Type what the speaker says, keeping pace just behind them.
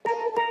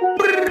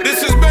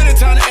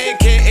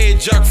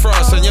Jack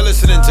Frost, and you're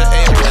listening to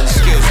AON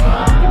Skills.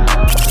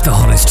 The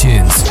hottest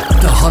tunes,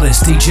 the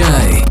hottest DJ.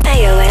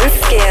 AON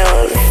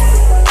Skills.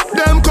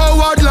 Them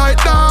coward like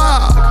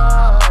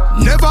that,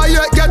 never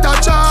yet get a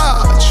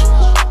charge.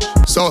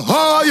 So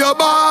hold your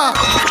back.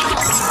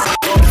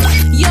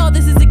 Yo,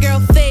 this is the girl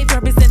Faith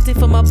representing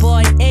for my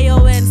boy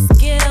AON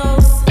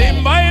Skills.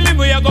 Them violin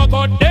we a go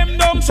cut them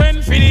dumb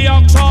send for the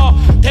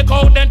oxa. Take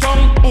out the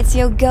tongue. It's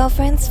your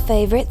girlfriend's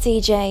favorite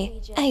DJ,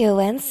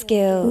 AON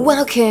Skills.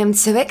 Welcome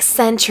to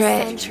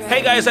Eccentric.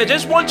 Hey guys, I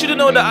just want you to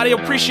know that I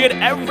appreciate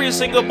every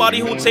single body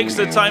who takes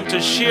the time to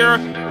share,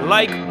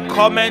 like,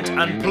 comment,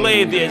 and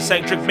play the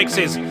Eccentric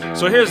mixes.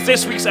 So here's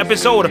this week's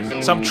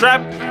episode. Some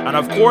trap, and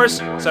of course,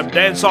 some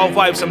dancehall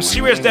vibes, some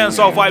serious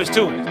dancehall vibes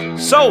too.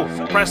 So,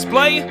 press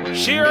play,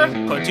 share,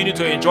 continue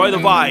to enjoy the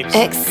vibes.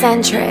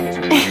 Eccentric.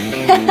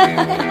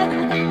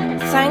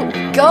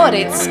 Thank God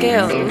it's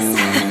Skills.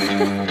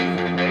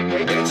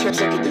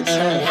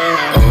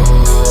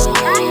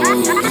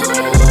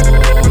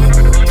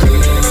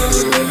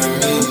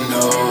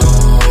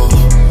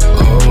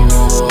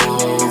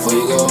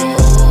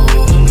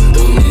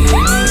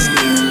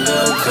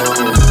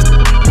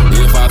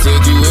 If I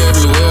took you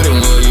everywhere,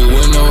 then well, you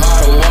wouldn't know how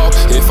to walk.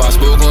 If I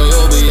spoke on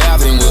your behalf,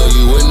 then well,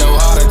 you wouldn't know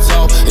how to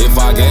talk. If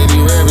I gave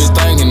you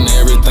everything, and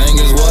everything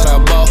is what I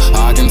bought,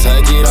 I can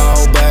take it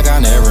all back, I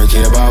never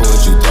care about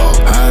what you thought.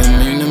 I didn't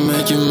mean to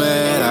make you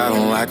mad, I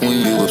don't like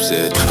when you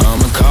upset.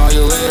 I'ma call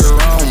you later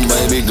on,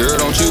 baby girl,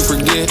 don't you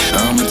forget.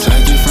 I'ma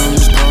take you from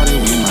this party,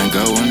 we might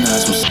go and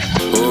have some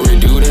or we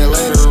do that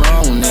later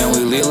on, now we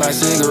lit like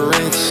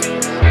cigarettes.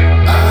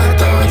 I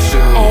thought you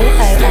would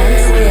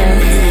stay with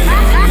me.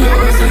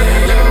 Yours in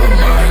your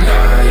mind,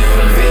 I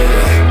am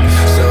there.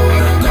 So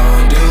what I'm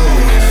gonna do,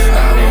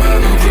 I won't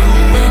have no clue.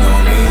 Ain't no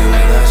me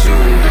without you.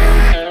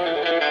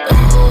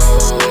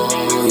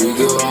 Oh, you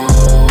go.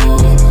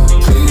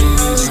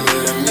 Please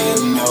let me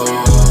know.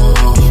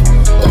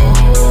 Oh,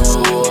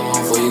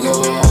 before you go,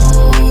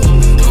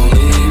 don't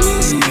leave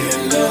me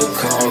in the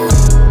cold.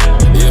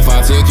 If I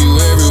took you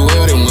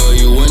everywhere, then well,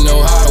 you wouldn't know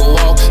how to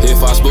walk.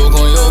 If I spoke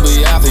on your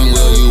behalf, then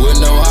well, you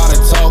wouldn't know how to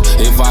talk.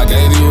 If I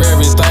gave you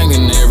everything,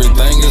 and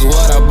everything is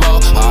what I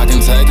bought, I can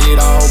take it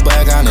all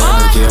back, I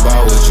never care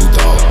about what you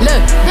thought.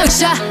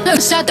 Look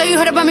shot, thought you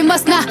heard about me,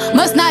 must not.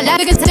 Like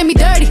niggas telling me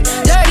dirty,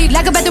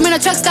 like a bathroom in a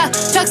truck stop.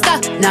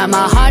 Now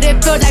my heart,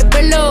 it feel like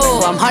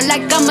Brillo, I'm hard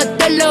like I'm a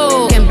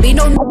Dillo. Can't be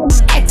no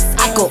ex,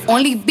 I could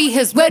only be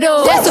his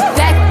widow. That's a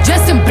fact,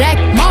 dressed in black,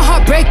 my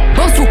heart break,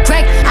 bones will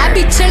crack. I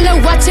be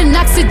chillin', watching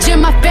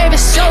Oxygen, my favorite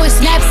show is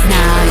Snaps.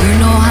 Now you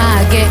know how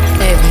I get,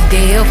 every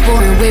day a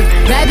foreign whip.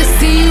 Rather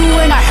see you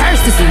in a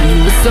hearse than see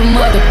you with some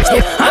other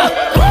chick, huh?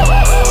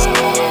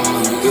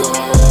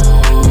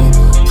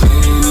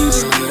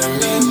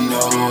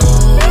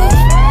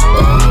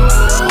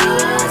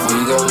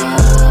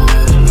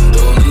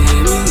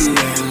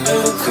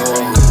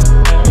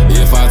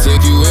 If I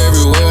took you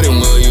everywhere, then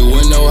well, you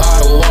wouldn't know how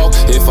to walk.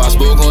 If I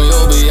spoke on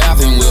your behalf,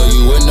 then well,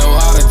 you wouldn't know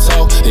how to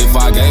talk. If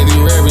I gave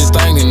you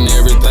everything, and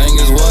everything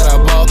is what I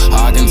bought,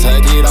 I can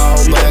take it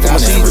all back, I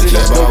never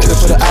care about what you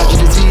thought.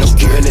 Don't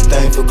do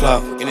anything for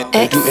clout.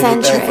 They do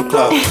anything for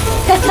clout. Do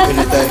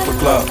anything for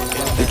clout.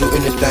 They do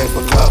anything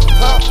for clout.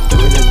 Do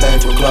anything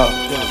for clout.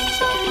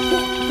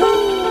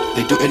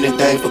 They do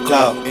anything for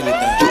clout. Do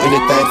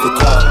anything for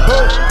clout.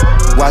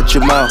 Watch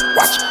your mouth.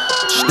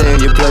 Stay in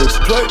your place.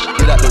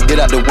 Get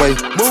out the way.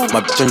 My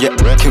bitch on your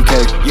QK.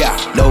 Yeah.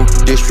 No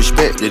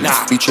disrespect. They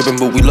be trippin',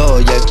 but we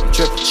love, yeah.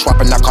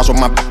 Swapping out cars with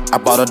my I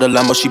bought her the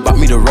Lambo, she bought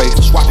me the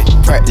Wraith. Swap it.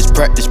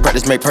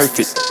 Practice make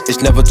perfect.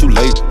 It's never too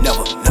late.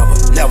 Never.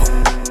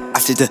 I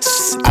see the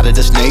out of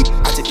the snake.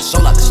 I take the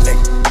soul out the snake.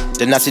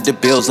 Then I see the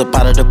bills up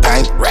out of the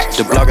bank.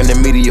 The blog and the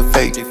media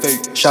fake.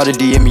 Shout to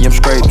DM me, I'm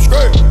straight.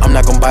 I'm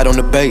not gon' bite on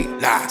the bait.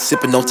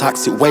 Sippin' on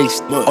toxic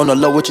waste. On the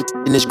low, what you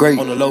in is great.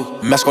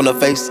 Mask on the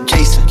face,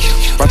 Jason.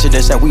 Bunch of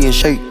that said we in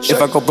shape. If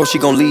I go broke, she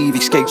gon' leave,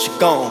 escape. She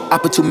gone. I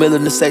put 2 mil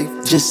in the safe,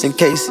 just in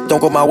case. Don't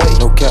go my way.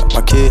 No cap,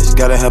 my kids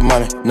gotta have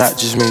money, not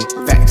just me.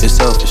 It's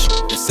selfish.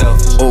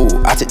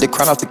 Ooh, I take the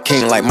crown off the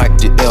king like Mike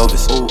did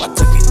Elvis. Ooh, I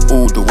took it.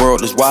 Ooh, the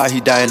world is wild, he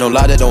dying, no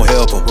lie, that don't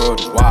help him. World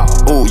is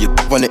wild. Ooh, you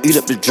wanna eat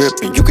up the drip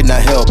and you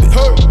cannot help it.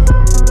 Who?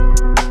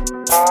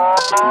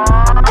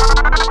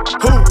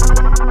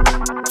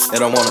 They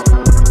don't wanna.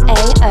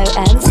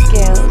 AON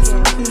Skills.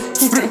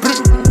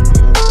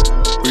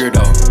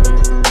 Weirdo.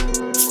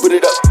 Put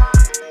it up.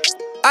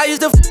 I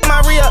used to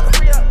my re-up.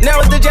 Now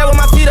it's the jet with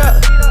my feet up.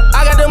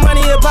 I got the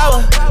money and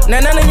power. Now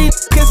none of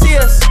these can see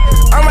us.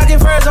 I'm rocking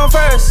furs on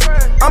first.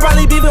 I'm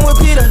probably beefing with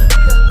Peter.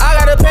 I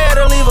got a pair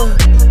to leave her.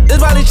 It's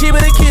probably cheaper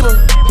to keep her.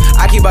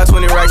 I keep about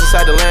 20 racks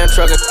inside the Lamb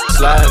truck and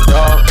sliding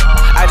dog.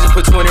 I just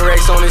put 20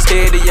 racks on his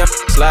head, the young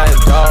sliding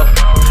dog.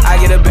 I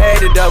get a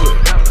bag to double it.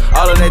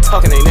 All of that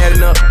talking ain't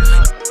adding up.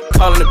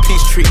 Calling the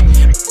peace tree.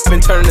 I've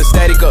been turning the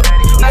static up.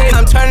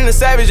 I'm turning the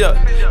savage up.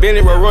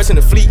 Bentley Rolls Royce in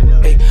the fleet.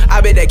 Ay,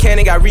 I bet that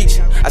cannon got reach.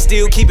 I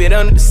still keep it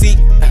under the seat.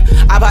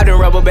 I bought them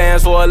rubber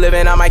bands for a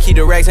living. I might keep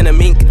the racks in the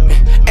mink.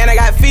 And I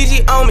got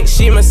Fiji on me.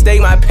 She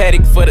mistake my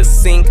paddock for the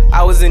sink.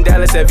 I was was in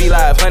Dallas at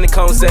V-Live.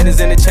 Honeycomb settings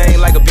in the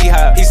chain like a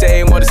beehive. He say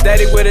he want a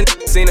static with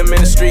a seen him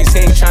in the streets, he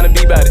ain't tryna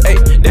be about it. Hey,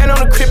 Dan on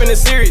the crib in the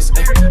series.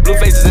 Blue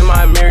faces in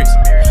my mirrors.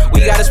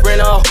 We got a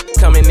sprint all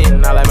coming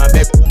in, I like my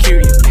baby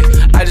curious.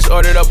 I just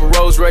ordered up a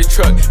Rolls Royce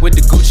truck with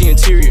the Gucci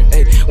interior.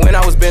 Hey, when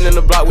I was bending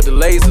the block with the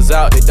lasers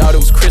out, they thought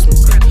it was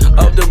Christmas.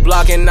 Up the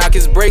block and knock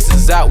his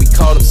braces out, we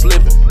called him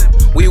slipping.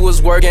 We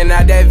was working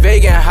at that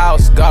vegan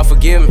house, God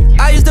forgive me.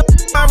 I used to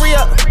my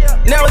re-up,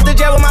 now it's the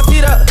jet with my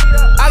feet up.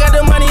 I got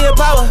the money and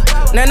power,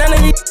 now none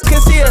of these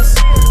can see us.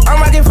 I'm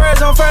rocking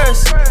furs on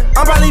first,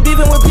 I'm probably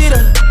beefing with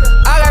Peter.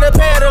 I got a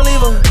pair to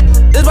leave her,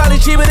 this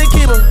probably cheaper to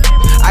keep her.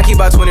 I keep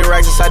about 20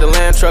 racks inside the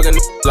land truck and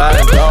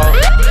lying dog.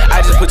 I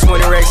just put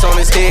 20 racks on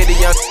his head, the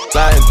young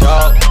lying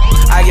dog.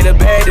 I get a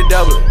bag to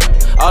double it.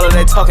 All of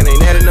that talking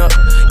ain't adding up.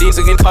 These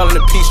are getting called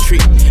in the peace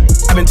tree.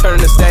 I've been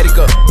turning the static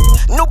up.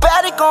 New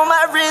Patek on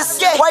my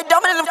wrist, yeah. White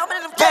diamond in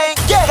the bank,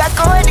 yeah. Got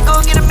coin to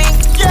go get a mink,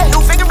 yeah. New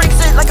finger ring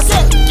sit like a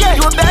set, yeah.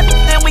 You a bad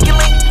bitch, then we can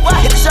link.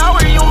 Hit the shower,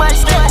 you might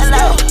stay.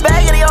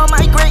 Bag of they all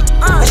might great.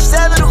 And she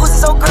said little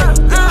Uzi so great.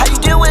 How you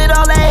deal with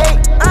all that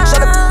hate?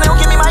 Shut up, they don't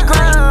give me my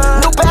green.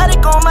 New Patek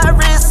on my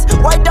wrist,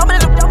 white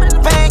diamond in the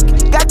bank.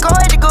 Got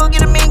coin to go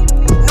get a mink.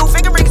 New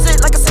finger ring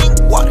sit like a sink.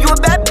 You a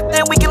bad bitch,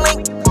 then we can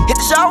link. Hit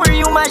the shower,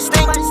 you might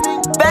stink.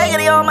 Bag of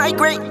they all might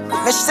great.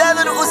 And she said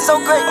little Uzi so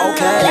great.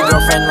 Okay, your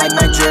girlfriend like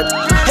my drip.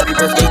 Happy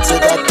birthday to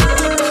that.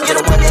 You're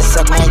the one that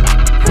suck my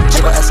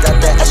Triple S got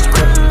that extra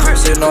grip.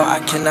 So no, I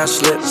cannot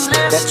slip.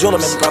 That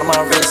jewelry part of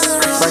my wrist.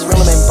 Bring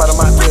real man part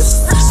of my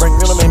wrist. Bring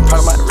real man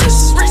part of my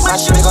wrist. My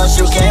shooter gon'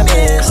 shoot, can't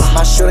miss.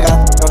 My shooter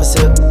got on his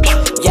hip.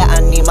 Yeah,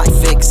 I need my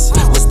fix.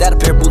 Was that a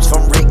pair of boots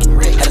from Rick?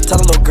 Had to tell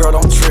a little girl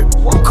don't trip.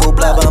 Cool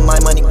blabber, my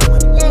money.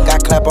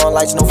 Got clap on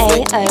lights, no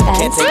flick.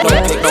 Can't take no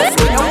pick, no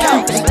flick.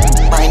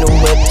 My new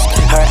whip.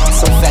 Her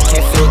so fat,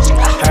 can't fit.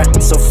 Her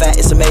so fat,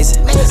 it's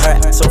amazing.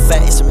 Her so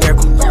fat, it's a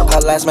miracle.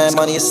 Her last man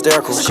money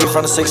hysterical. She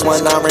from the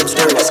 619 rim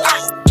stereo.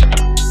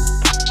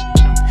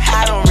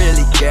 I don't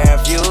really care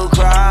if you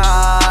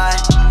cry.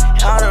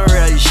 I don't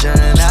really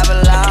shouldn't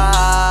ever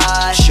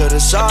lie.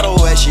 Should've saw the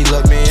way she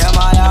looked me in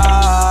my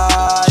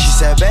eyes. She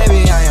said,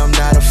 baby, I am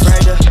not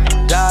afraid to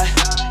die.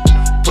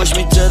 Push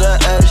me to the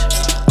edge.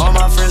 All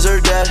my friends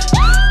are dead.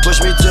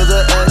 Push me to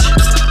the edge.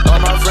 All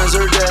my friends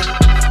are dead.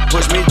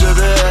 Push me to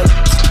the edge.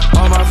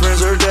 All my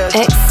friends are dead.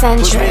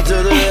 Push me to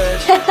the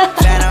edge.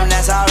 Phantom,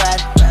 that's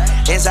alright.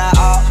 Inside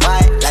all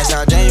white. Last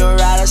night then you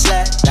ride a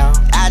sled down.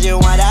 I just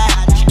want that.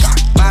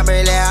 My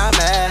really I'm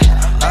mad.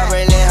 I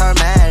really her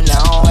man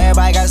now.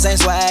 Everybody got the same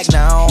swag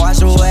now. Watch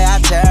the way I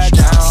tear it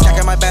down.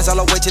 Stacking my bands all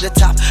the way to the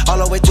top. All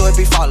the way to it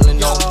be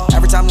falling on.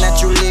 Every time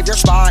that you leave your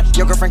spot,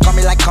 your girlfriend call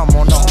me like, come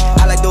on, no.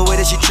 I like the way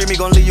that she treat me.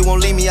 Gon' leave you,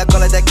 won't leave me. I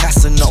call it that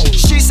Casanova.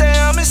 She say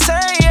I'm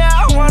insane, yeah.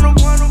 I wanna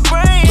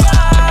bring ya.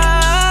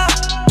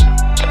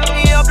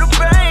 Up the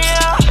brain,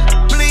 yeah.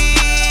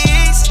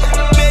 Please,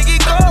 make it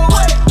go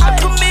away. I'm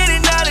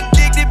committed, not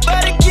addicted,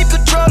 but it keep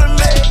controlling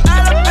me.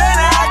 I love pain,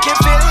 I can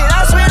feel it.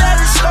 I swear that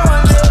it's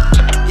showing me.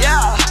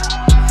 Yeah,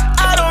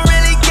 I don't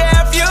really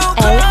care if you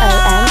cry.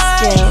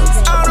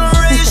 I don't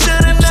really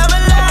should've never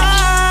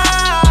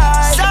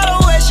lied. Saw the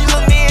way she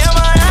looked me in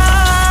my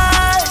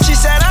eyes. She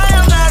said I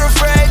am not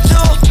afraid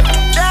to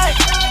die.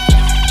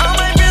 I'm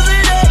my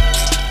busy day.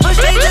 Push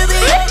me to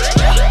the edge.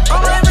 I'm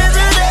my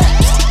busy day.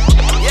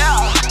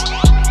 Yeah.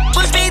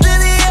 Push me to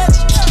the edge.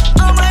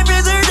 I'm my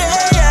busy day.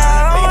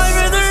 Yeah. I'm my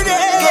busy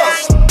day. Yeah.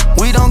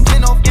 We don't get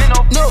no.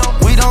 No.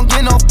 We don't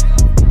get no.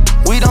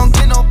 We don't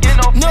get no.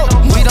 No.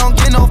 We don't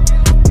get no.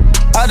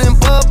 Out in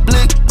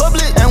public,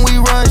 and we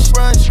rush.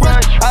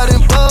 Out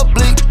in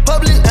public,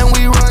 and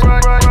we run.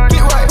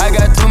 Get right. I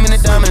got too many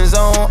diamonds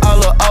on, I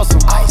look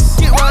awesome.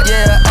 Get right.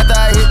 Yeah, after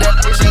I hit that,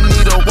 she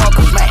need a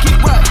walker.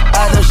 Get right.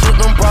 I done shoot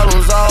them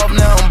problems off,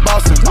 now I'm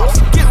bossing.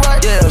 Get right.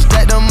 Yeah,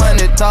 stack the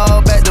money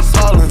tall, back to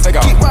ballin'.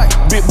 Get right.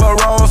 Big boy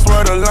roll,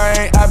 swear the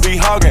lane, I be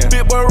hogging.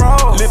 Big boy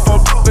roll, lift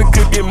up the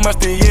cookie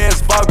musty, yeah,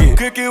 it's foggy.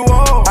 Cookie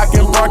wall, I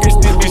can park it,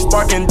 still be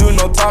sparking, do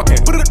no talking.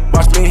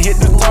 Watch me hit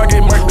the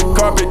target, mark the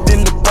carpet,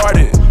 then the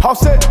party. All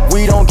set,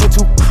 we don't get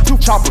two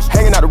choppers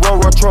hanging out the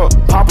road truck.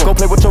 Pop up, go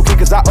play with your kid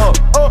cause I up.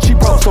 She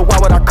broke, so why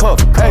would I cuff?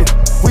 Hey,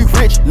 we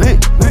rich, lit,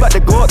 we bout to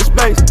go up to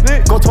space.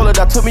 Go told her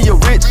that took me a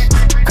rich,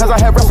 cause I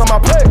had rest on my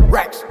plate.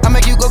 Racks. I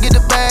make you go get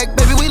the bag,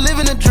 baby, we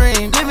living a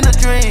dream.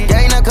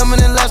 Gang not coming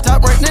in last,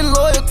 top rank, then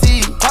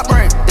loyalty. Top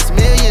rank, it's a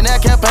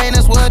millionaire campaign,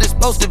 that's what it's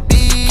supposed to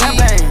be.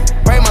 Campaign,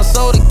 pray my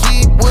soul to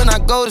keep when I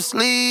go to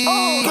sleep.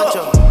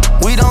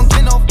 We don't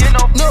get no,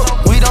 no,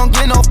 we don't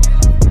get no.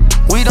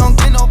 We don't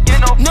get no,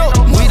 no,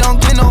 we don't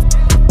get no.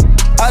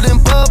 Out in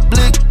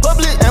public,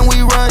 and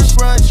we rush.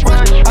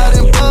 Out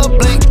in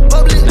public,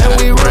 and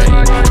we run.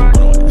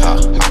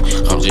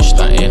 I'm just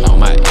stunting on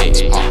my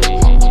ex.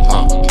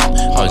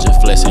 I'm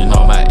just flexing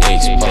on my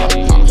ex.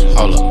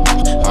 Hold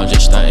up, I'm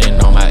just stunting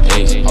on my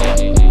ex.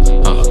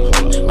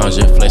 I'm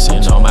just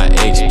flexing on my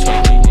ex.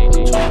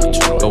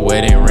 A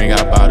wedding ring,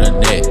 I bought a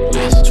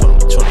necklace.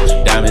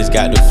 Diamonds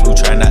got the flu,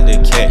 try not to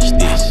catch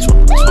this.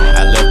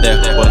 I left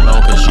that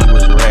alone cause she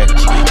was ratchet.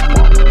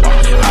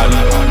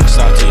 All these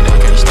salty, they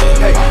can't stand.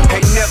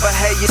 Hey, never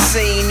had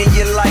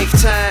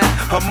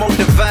A more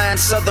divine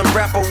southern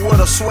rapper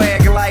with a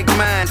swag like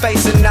mine.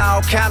 Facing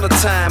all kind of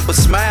time, but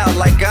smile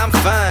like I'm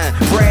fine.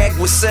 Brag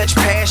with such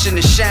passion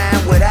to shine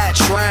without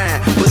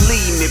trying.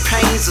 Believe me,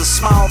 pain's a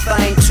small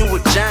thing to a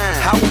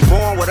giant. I was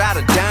born without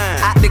a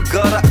dime. Out the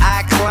gutter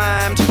I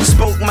climbed,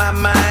 spoke my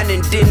mind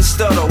and didn't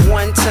stutter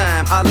one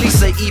time. At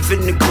least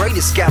even the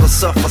greatest gotta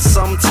suffer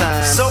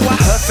sometimes. So I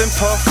huff and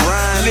puff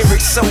rhyme,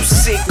 lyrics so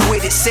sick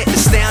with it, set the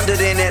standard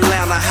in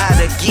Atlanta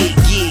how to get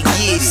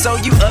it. So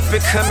you up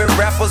and coming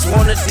rappers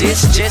wanna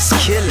diss, just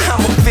kill it. I'm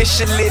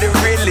officially the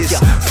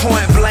realest,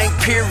 point blank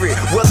period.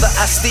 Whether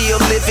I still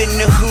live in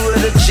the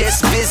hood or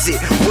just visit,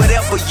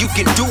 whatever you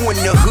can do in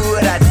the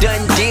hood, I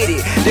done did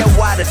it. That's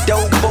why the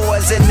dope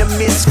boys and the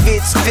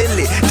misfits feel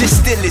it.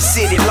 Distill it,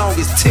 city long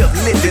as tip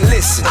living.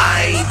 Listen,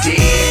 I ain't dead,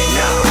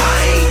 no, I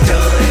ain't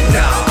done,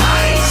 no,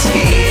 I ain't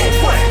scared,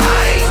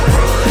 I ain't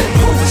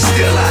run, but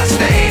still I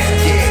stand,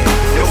 yeah.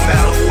 No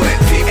matter what,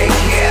 people,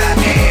 here I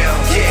am,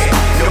 yeah.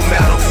 No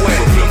matter what,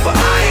 remember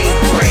I ain't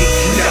break,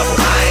 never,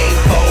 I ain't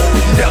fold,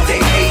 no, they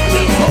hate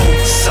me more,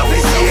 so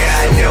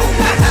yeah, I know,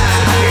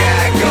 here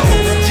I go,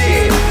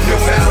 yeah. No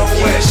matter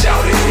what,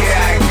 shout it, here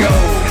I go,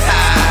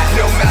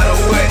 no matter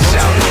what,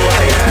 shout it,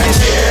 here I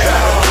go. I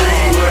don't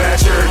read when I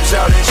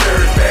shout it,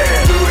 church,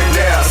 man, do it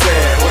now,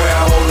 sad, where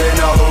I'm holding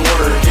all the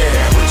work,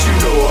 yeah. What you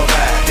know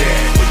about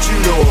that? What you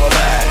know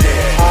about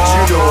that? What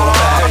you know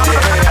about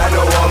that? I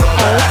know all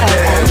about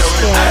that.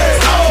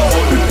 I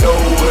wanna know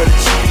where the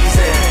cheese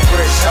at.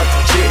 Fresh out the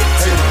jet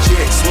to the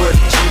jets, where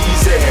the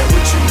cheese at.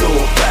 What you know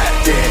about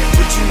that?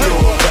 What you know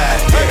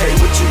about that? Hey,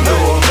 what you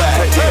know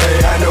about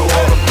that? I know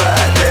all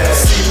about that.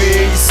 See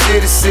me in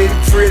your city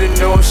pretty,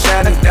 know I'm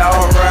shining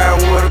dog.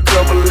 Riding with a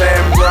couple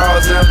Latin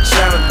bras and I'm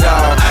China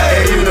dog.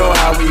 Hey, you know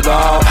how we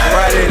ball,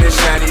 right in the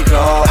shiny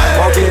car.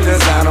 Walk in the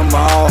designer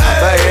mall,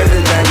 but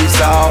everything you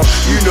saw.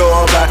 You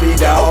know about me,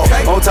 dawg.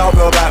 Don't talk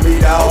about me,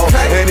 dawg.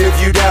 And if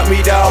you doubt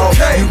me, dawg,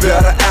 you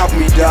better out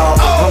me, dawg.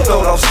 I'm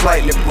throwed off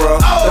slightly, bro.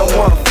 Don't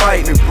wanna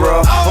fight me,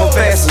 bro. I'm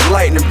fast as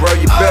lightning, bro.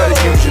 You better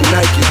use your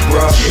Nikes,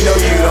 bro. You know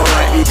you don't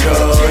like me,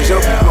 cuz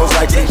your people's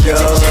like me, cuz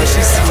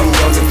she see me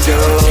on them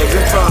dubs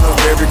in front of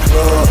every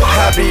club.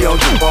 I be on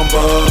the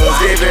bumpers,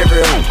 give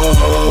every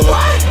hug.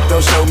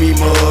 Don't show me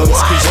mugs,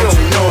 cause you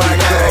don't know I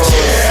got it.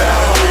 I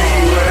don't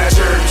read when I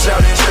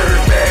shout it,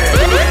 church, man.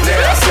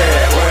 Now I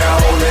said where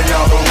I'm holding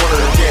all the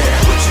work,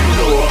 yeah. What you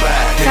know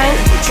about that? Thank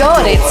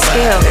God it's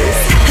skills.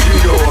 What you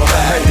know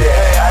about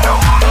that? I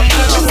don't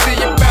see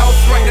you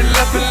bounce right and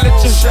left and let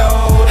you show.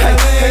 Hey,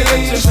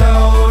 let you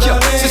show.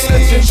 Just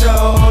let you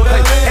show.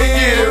 Hey,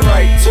 get it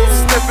right.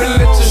 Two-step and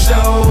let you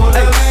show.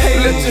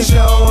 Hey, let you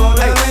show.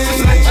 Hey,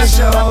 just let you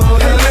show.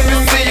 Hey, let me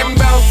see you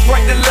bounce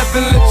right and left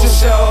and let you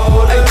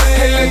show.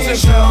 Hey, let you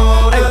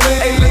show.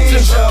 Hey, let you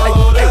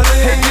show.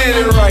 Hey, get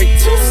it right.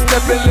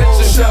 Two-step and let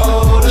you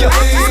show. Just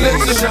let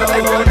you show.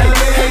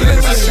 Hey,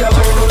 let you show.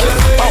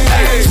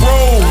 Okay,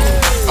 roll.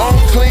 I'm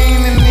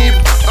clean and it.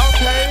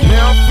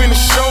 Now I'm finna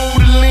show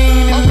the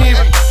lean and it.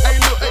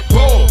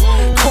 Boom,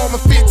 Karma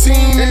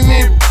 15 and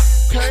it.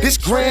 This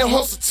grand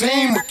hustle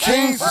team of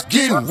kings is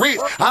getting rich.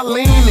 I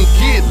lean and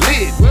get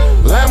lit.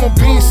 Lima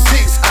bean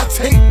 6, I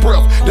take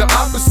breath. The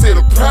opposite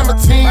of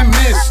Primatine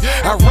miss.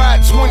 I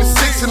ride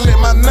 26 and let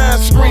my 9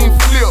 screen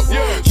flip.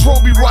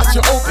 Trophy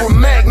watching Oprah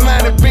Mac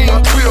 90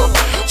 being clip.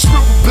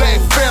 Triple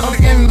black family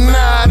in the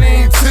night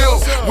ain't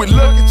tilt. With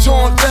Lucky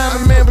torn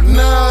down, man, but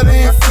nah, it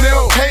ain't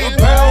flip. Hey,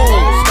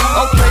 bounce.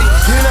 Okay,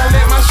 then I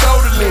let my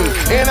shoulder lean.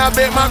 And I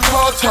bet my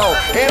car talk.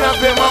 And I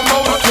bet my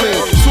motor clean.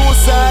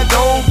 Suicide,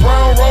 old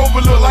brown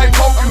rover look like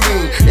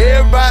Pokemon.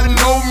 Everybody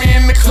know me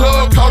in the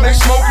club, cause they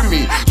smoking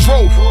me.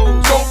 Trope,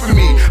 doping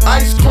me.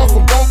 Ice come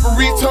from bumper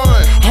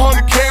return.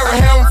 100 carat,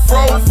 having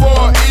froze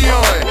for an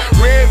eon.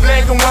 Red,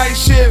 black, and white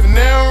Chevy,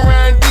 now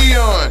around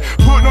Dion.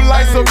 Put them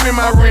lights up in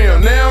my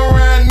rim, now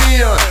around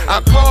neon.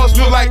 Our cars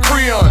look like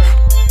Creon.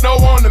 No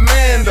on the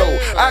man though,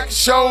 I can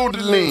show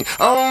the lean.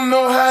 I don't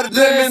know how to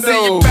let me see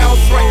you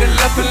bounce right and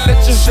left and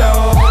let you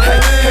show.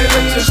 Hey,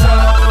 let you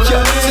show.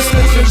 Just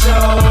let you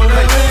show.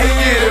 Hey,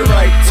 get it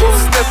right.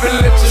 Two-step and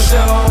let you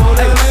show.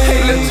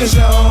 Hey, let you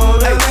show.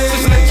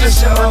 Just let you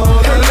show.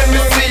 Hey, let me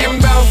see you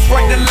bounce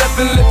right and left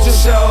and let you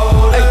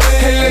show.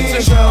 Hey, let you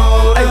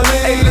show.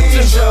 Hey, let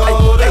you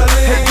show.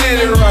 Hey,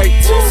 get it right.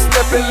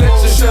 Two-step and let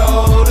you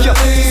show.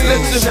 Just let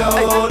you show.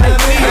 Hey,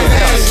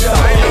 let you show.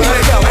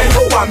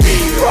 Who I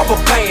mean, rubber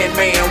band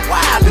man,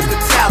 wild as the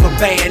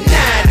Taliban.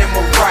 9 in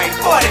my right,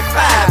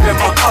 45 in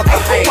my other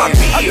hand.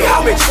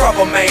 I'm in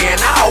trouble, man.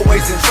 I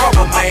always in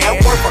trouble, man.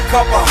 Worth a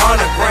couple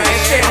 $100 grand.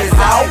 Shit is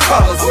all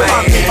colors,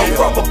 man. A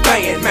rubber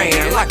band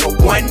man, like a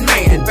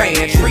one-man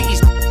band.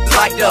 Trees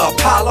like the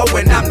Apollo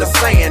and I'm the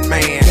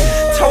Sandman.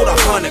 Told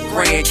 100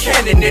 grand,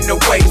 cannon in the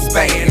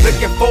waistband.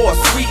 Looking for a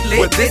sweet lick,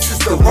 but this is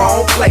the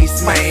wrong place,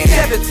 man.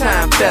 Every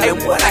time fella,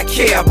 and what I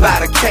care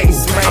about a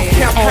case, man. I'm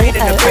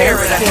campaigning to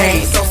bury the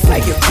haze, so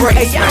say your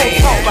grace, man. I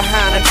don't talk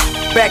behind a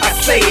back, I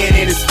say it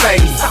in his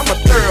face. I'm a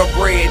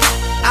thoroughbred,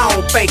 I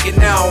don't fake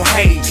it, I don't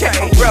hate. Check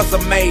my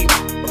resume,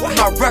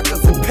 my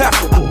records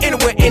impeccable.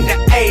 Anywhere in the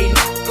A,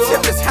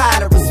 tip is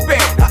high to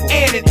respect,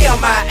 and an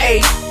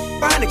MIA.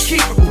 Find a keep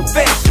it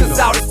professional. Cause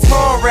all this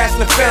tongue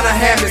wrestling finna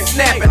have me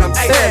snapping. I'm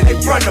telling you,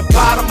 from the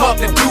bottom up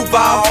to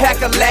Duval,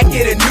 Cackalack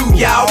it and New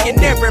York,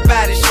 and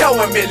everybody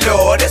showing me,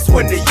 Lord, it's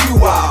when the you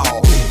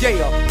all. Yeah,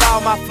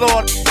 all my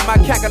Florida, my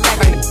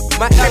Cackalack,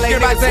 my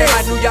LA niggas and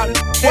my New York,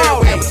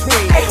 all in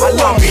between. I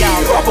love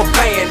y'all, rubber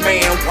band,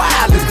 man,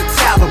 wild as the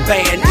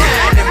Taliban, 9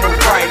 in my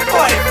right,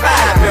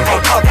 45 in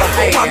my other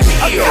hand.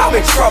 I'm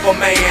in trouble,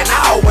 man,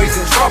 I always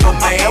in trouble,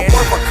 man.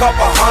 Worth a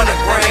couple $100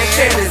 grand,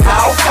 shit is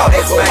all for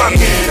this, man.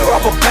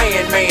 Rubber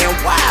band, man,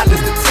 wild as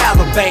the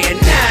Taliban,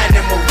 9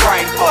 in my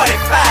right,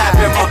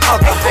 45 in my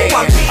other hand.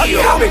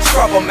 I'm in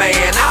trouble, man,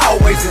 I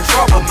always in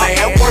trouble,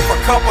 man. Worth a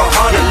couple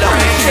 $100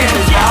 grand, shit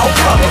is all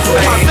for this,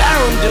 man. If I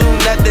don't do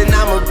nothing,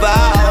 I'm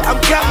about. I'm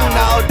counting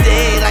all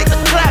day like the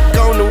clock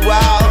on the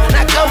wall.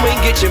 Now go and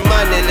get your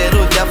money,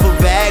 little duffel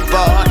bag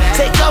boy.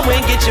 Say go and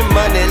get your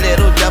money,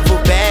 little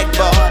duffel bag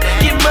boy.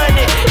 Get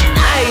money.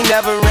 I ain't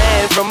never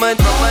ran from money,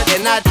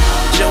 and I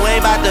you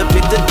ain't about to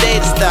pick the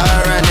day to start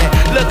running.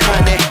 Look,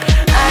 honey,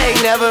 I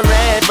ain't never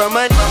ran from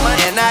money,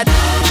 and I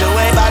you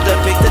ain't about to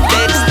pick the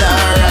day to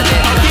start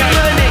running. Get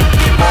money.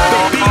 The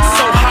beat's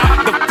so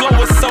hot, the flow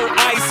is so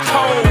ice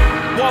cold.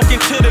 Walk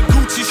into the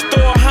Gucci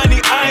store,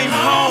 honey, I'm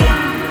home.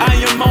 I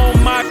am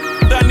on my,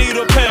 I need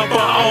a pamper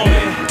on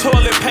me.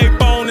 Toilet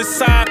paper on the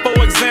side, for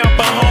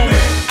example, homie.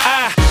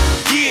 I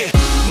get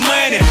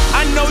money.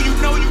 I know you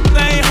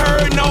ain't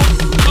heard no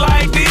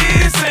like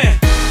this. And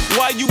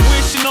why you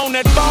wishing on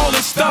that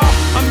falling star?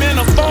 I'm in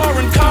a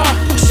foreign car,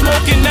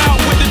 smoking out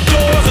with the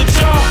doors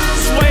ajar.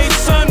 Suede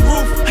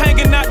sunroof,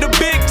 hanging out the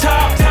big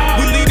top.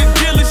 We leave the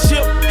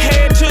dealership,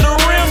 head to the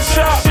rim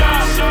shop.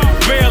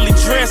 Barely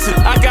dressing,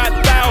 I got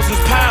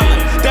thousands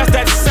piling. That's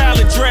that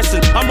salad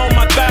dressing. I'm on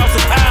my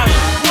 1,000th island.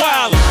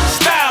 Wildin',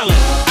 styling.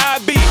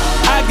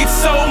 I get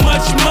so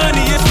much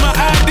money, it's my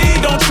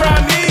ID. Don't try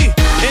me.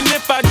 And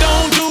if I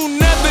don't do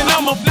nothing,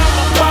 I'm a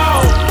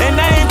ball. And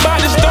I ain't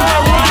about to start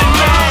running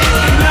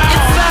now.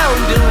 If I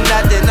don't do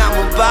nothing, I'm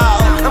a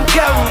ball. I'm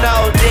counting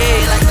all day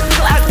like the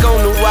clock on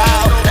the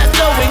wall. Now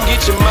go and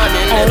get your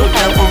money, little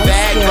duffel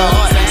bag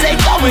boy. Say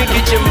go and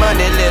get your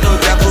money, little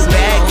duffel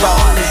bag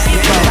boy.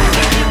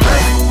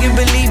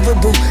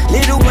 Unbelievable,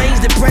 Lil Wayne's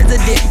the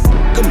president.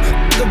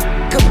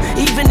 Come,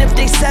 even if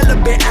they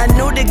celibate, I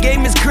know the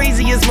game is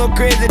crazy, it's more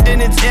crazy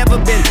than it's ever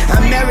been.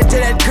 I'm married to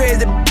that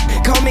crazy,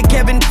 call me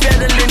Kevin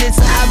Federline. It's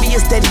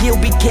obvious that he'll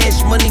be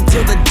cash money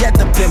till the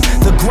death of him.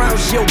 The ground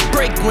she'll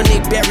break when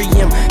they bury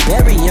him.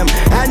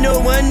 I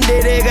know one day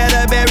they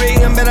gotta bury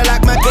him. Better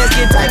lock my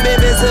casket tight,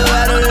 baby, so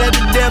I don't let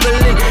the devil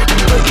in.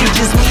 But you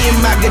just me and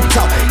my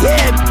guitar.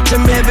 Yeah, bitch,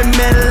 I'm heavy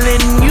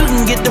metalin'. You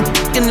can get the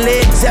fucking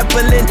Led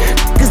Zeppelin.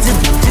 Cause it's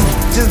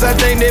just I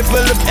think they full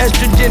of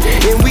estrogen.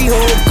 And we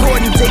hold court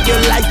and take your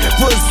life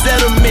for a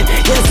settlement.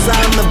 Yes,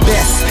 I'm the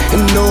best.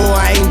 And no,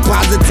 I ain't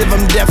positive,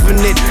 I'm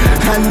definite.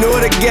 I know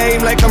the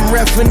game like I'm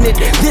reffing it.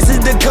 This is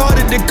the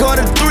Carter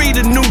 3,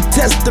 the New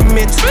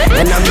Testament.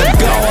 And I'm the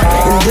God,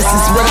 and this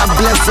is what I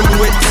bless them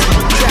with.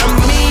 I'm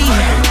me,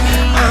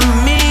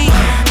 I'm me,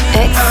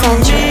 I'm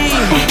me,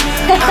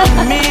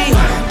 I'm me,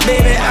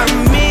 baby,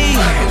 I'm me.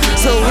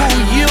 So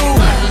who you?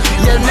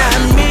 You're not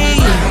me,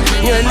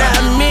 you're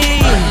not me.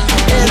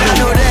 And I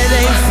know that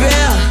ain't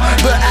fair,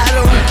 but I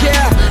don't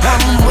care.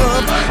 I'm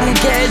up and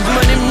cash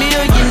money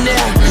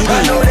millionaire.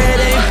 I know that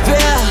ain't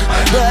fair,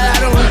 but I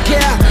don't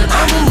care.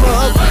 I'm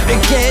up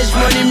and cash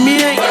money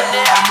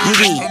millionaire. You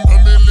be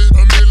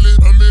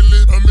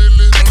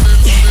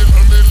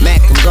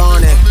Mac, I'm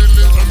gone.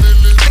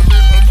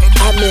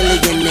 A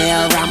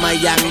millionaire, I'm a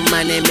young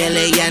money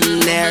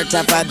millionaire.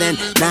 Tougher than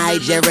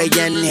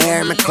Nigerian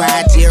hair. My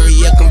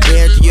criteria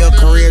compared to your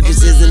career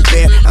just isn't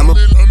fair. I'm a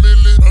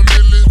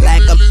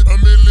like a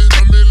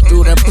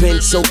through the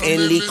pencil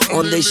and leak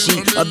on the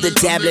sheet of the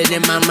tablet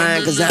in my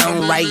mind. Cause I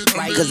don't write,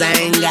 cause I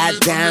ain't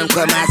got time.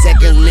 Cause my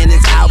seconds,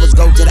 minutes, hours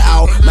go to the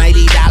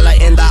almighty dollar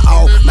and the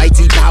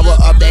almighty power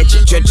of that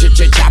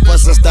chopper.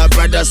 Sister,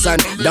 brother, son,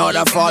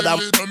 daughter, father,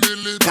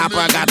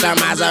 copper. Got the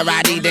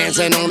Maserati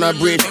dancing on the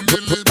bridge.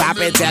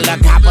 Poppin', tell the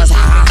coppers, ha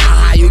ha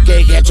ha ha. You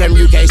can't catch them,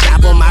 you can't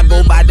stop them. I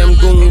go by them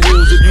goon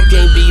rules. If you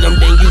can't beat them,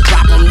 then you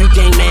drop them. You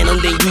can't man them,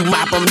 then you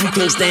mop them. You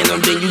can't stand them,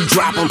 then you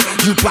drop them.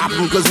 You pop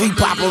them, cause we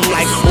pop them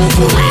like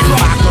over and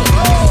vodka.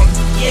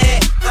 Yeah,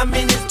 I'm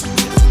in this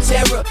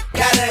terror.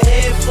 Got a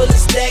head full of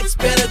stacks.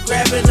 Better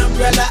grab an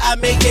umbrella. I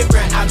make it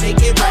right, I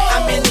make it right.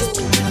 I'm in this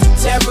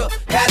terror.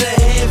 Got a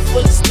head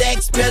full of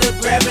stacks. Better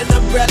grab an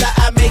umbrella.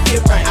 I make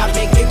it right, I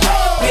make it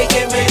right. Make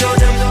it rain on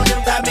them.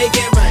 I make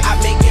it right, I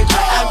make it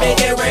right. I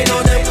make it rain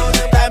on them.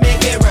 I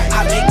make it right,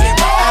 I make it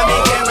right. I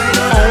make it rain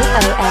on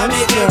them. I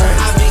make it right,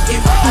 I make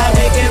it right. I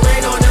make it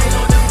rain on them.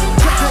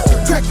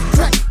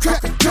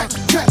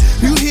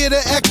 You hear the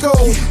echo,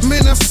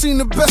 man, I've seen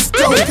the best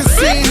though. Cause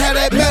seeing how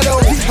that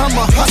meadow, I'm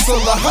a hustler,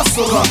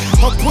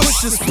 a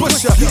pusher's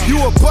pusher.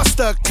 You a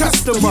buster, a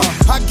customer.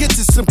 I get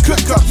to some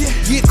cooker,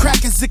 yeah,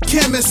 crack is a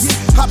chemist.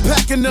 I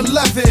pack an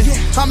 11,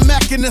 I'm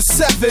macking a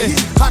 7.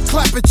 I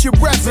clap at your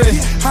revving.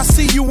 I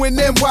see you in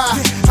NY,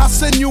 I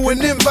send you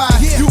an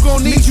invite. You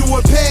gon' need you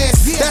a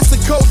pass, that's the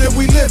code that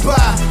we live by.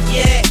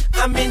 Yeah,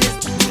 I'm in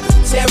this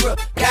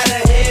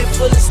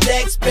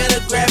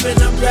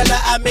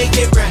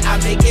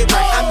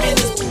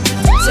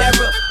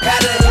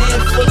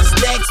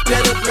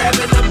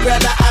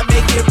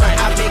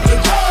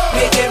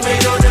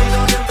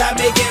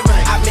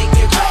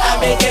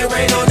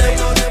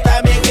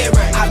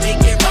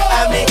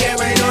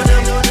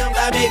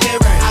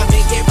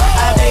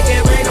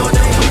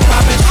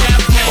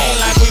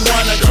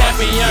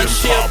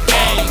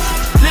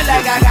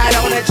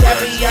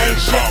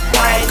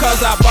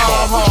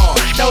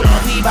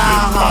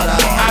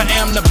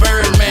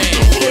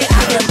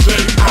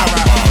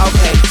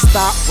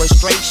with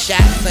straight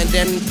shots and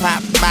then pop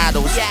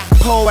bottles.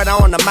 Pour it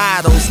on the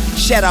models.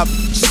 Shut up,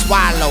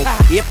 swallow.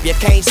 If you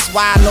can't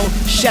swallow,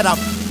 shut up,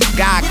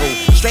 goggle.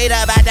 Straight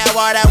up out that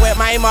water with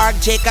my Marc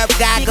Jacobs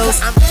goggles.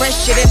 I'm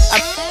fresher than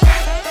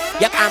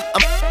yep, I'm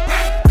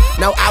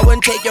no, I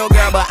wouldn't take your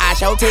girl, but I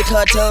shall take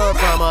her tongue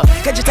from her.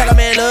 Could you tell I'm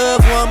in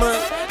love, woman,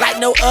 like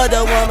no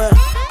other woman?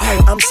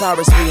 Oh, I'm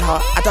sorry,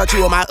 sweetheart, I thought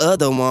you were my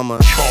other woman.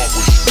 Start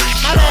with straight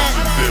shots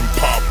and then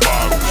pop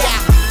bottles.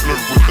 Flirt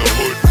with the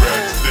hood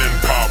rats, then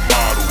pop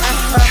models.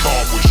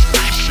 Start with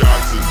straight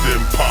shots and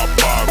then pop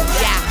bottles.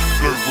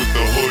 Flirt with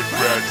the hood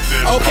rats,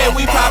 then okay, pop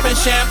we bottles. poppin'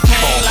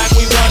 champagne like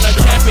we won a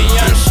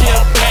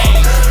championship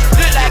game.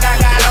 Look like I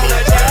got on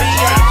a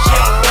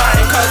championship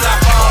ring. Cause I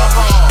ball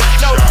hard,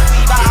 no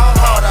deceive, I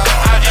harder.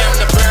 I am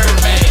the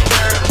Birdman.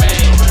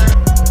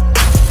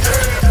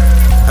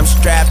 I'm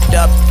strapped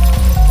up,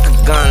 a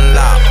gun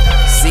lock.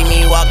 See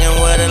me walking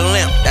with a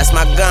limp, that's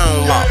my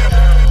gun walk.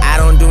 I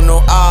don't do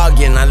no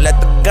arguing, I let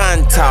the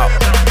gun talk.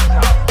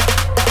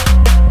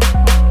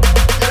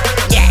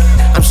 Yeah,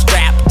 I'm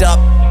strapped up,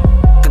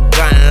 a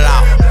gun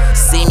lock.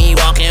 See me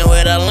walking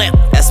with a limp,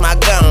 that's my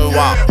gun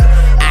walk.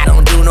 I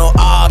don't do no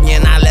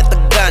arguing, I let the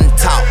gun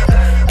talk.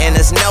 And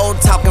there's no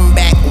talking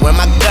back when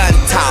my gun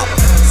talk.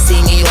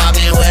 See me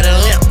walking with a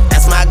limp,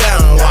 that's my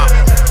gun walk.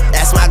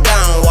 That's my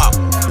gun walk,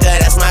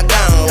 good, that's my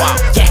gun walk.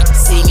 Yeah,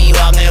 see me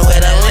walking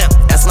with a limp,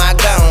 that's my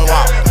gun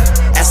walk.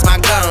 That's my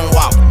gun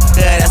walk,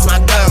 good, that's my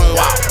gun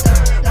walk.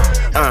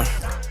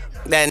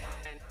 Then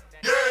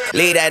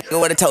leave that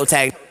nigga with a toe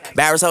tag.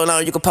 Barrel so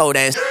long you can pole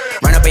dance.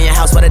 Run up in your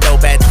house with a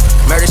dope at.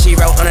 Murder she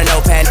wrote on a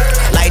notepad.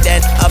 Light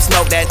that, up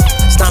smoke that,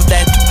 stomp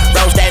that,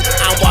 roast that.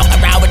 I walk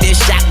around with this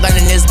shotgun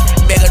and this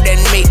bigger than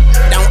me.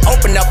 Don't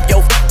open up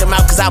your f***ing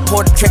mouth cause I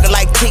pull the trigger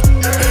like teeth.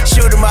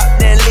 Shoot 'em up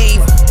then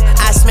leave.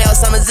 I smell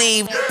summer's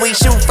eve. We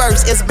shoot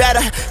first, it's better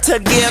to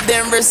give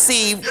than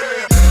receive.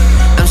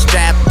 I'm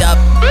strapped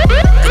up,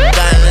 the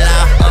gun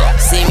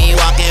lock. See me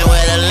walking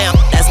with a limp,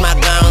 that's my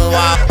gun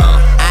walk.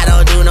 I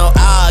don't do no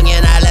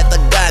arguing, I let the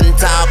gun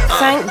talk.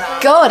 Thank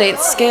God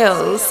it's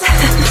skills.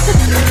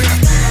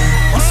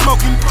 I'm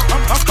smoking,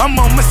 I'm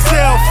on my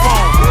cell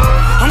phone.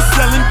 I'm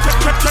selling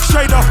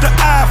straight off the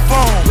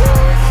iPhone.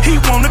 He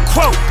want a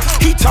quote,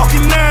 he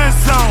talking 9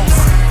 zones.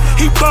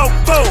 He bought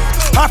 4,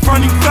 I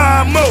front him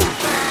 5 more.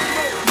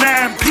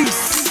 9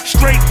 piece,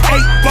 straight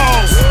 8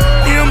 balls.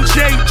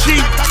 MJG,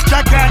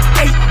 I got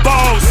 8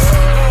 balls.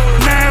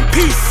 9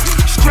 piece,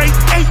 straight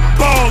 8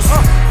 balls.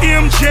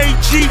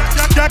 MJG,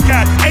 I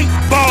got 8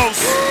 balls.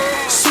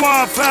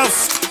 Suave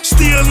House,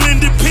 still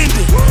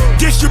independent.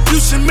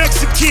 Distribution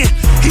Mexican,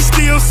 he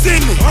still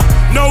sending.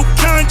 No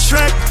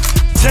contract,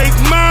 take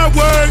my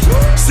word.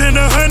 Send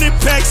 100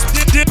 packs,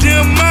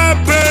 them my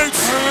birds.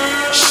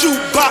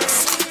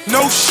 Shoebox,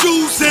 no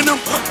shoes in them.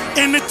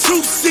 In the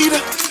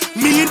 2-seater,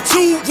 me and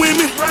 2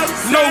 women.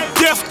 No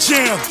Def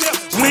Jam,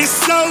 went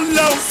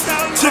solo.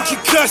 Took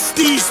your cuss,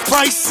 these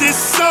prices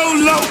so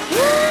low.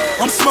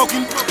 I'm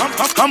smoking,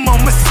 I'm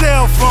on my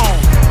cell phone.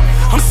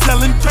 I'm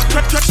selling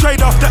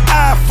straight off the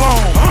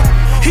iPhone.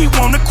 He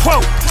want a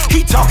quote,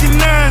 he talking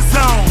 9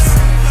 zones.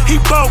 He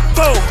bought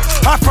 4,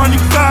 I front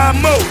him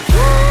 5 more.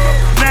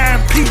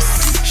 9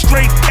 piece,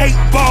 straight 8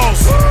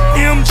 balls.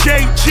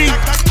 MJG,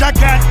 I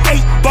got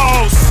 8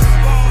 balls.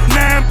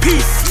 9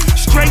 piece,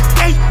 straight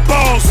 8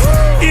 balls.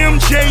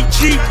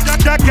 MJG,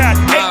 I got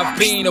 8. I've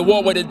been a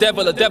war with the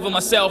devil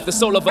myself. The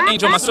soul of an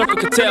angel, my circle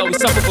could tell. We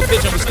suffer for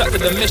vision, we stuck to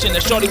the mission. The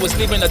shorty was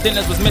leaving, the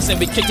dinners was missing.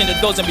 We kicked in the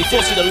doors and we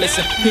forced you to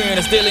listen. Hearing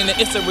us daily,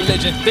 it's a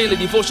religion. Daily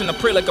devotion, I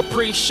pray like a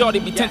priest. Shorty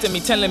be tempting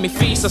me, telling me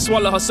feast. I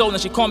swallow her soul and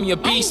she call me a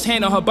beast.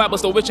 Hand on her Bible,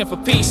 still wishing for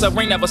peace. Her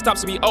rain never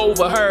stops to be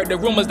overheard. The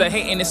rumors that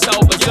hating is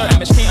over.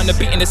 MHK on the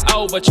beat and it's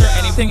overture.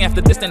 Anything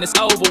after this, then it's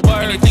over.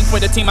 Word. Anything for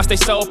the team, I stay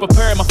so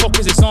prepared. My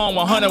focus is on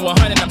 100.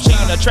 I'm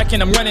changing the track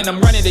and I'm running.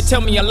 They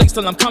tell me I'm late,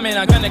 still I'm coming.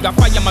 I got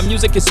fire, my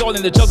music is all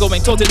in the juggle.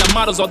 Ain't told to the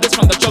models, all this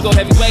from the juggle.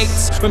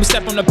 Heavyweights, when we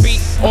step on the beat,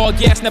 all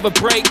gas never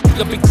break.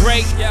 You'll be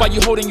great, while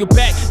you holding you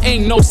back.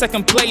 Ain't no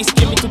second place,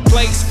 give me 2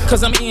 plates.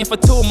 Cause I'm eating for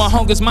 2, my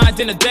hunger's mine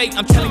in a date.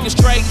 I'm telling you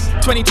straight,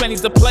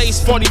 2020's the place.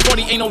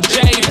 40-40 ain't no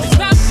J.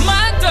 Stop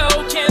my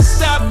dough, can't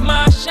stop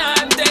my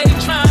shine. They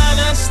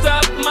tryna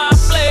stop my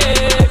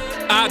flame.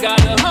 I got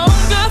a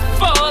hunger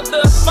for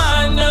the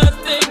finer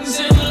things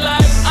in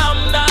life.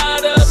 I'm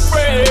not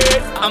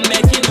afraid. I'm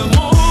making the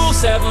move,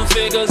 7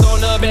 figures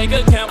on the bank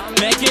account.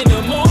 Making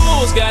the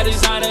moves, got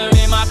designer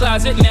in my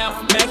closet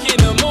now. Making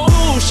the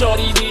moves,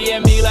 shorty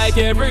DM me like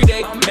every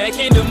day.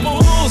 Making the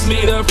moves,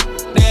 me the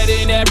that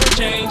ain't never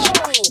change.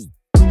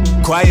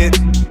 Quiet,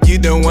 you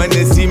don't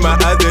wanna see my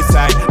other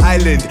side.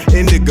 Island,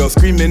 indigo,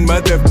 screaming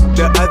mother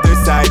the other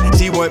side.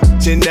 She want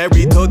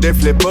Genary, told her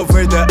flip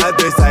over the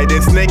other side.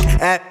 And snake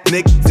at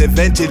nicks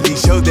eventually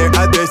show their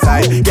other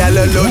side. Y'all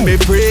alone me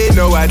pray,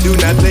 no I do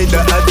not play the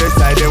other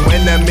side. And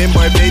when I'm in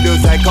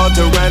Barbados I call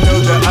Toronto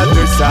the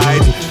other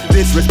side.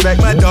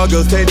 Disrespect my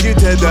doggos, send you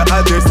to the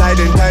other side.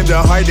 And times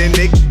are hard and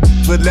they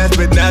but less,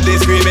 but now they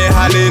screaming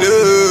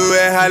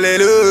hallelujah,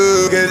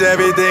 hallelujah. Cause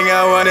everything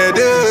I wanna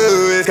do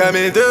is was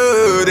coming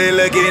through. They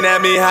looking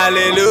at me,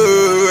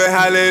 hallelujah,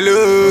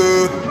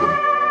 hallelujah.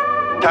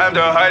 Time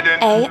to hide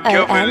and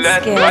kill for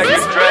less like a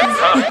dress,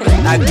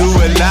 I do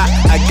a lot,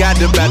 I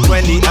got about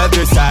 20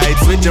 other sides.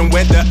 Switch and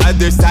went the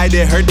other side,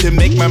 it hurt to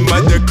make my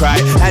mother cry.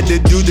 Had to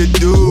do the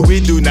do, we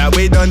do not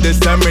wait on the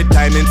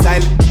summertime. In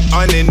silence,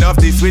 on and off,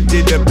 they switch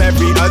it up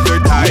every other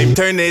time.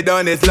 Turn it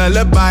on, it's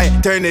lullaby,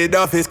 turn it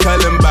off, it's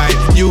Columbine.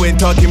 You ain't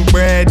talking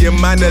bread, your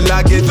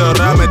monologue is a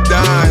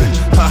Ramadan.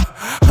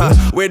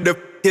 Where the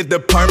is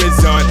the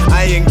Parmesan?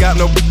 I ain't got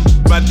no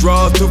my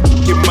draws to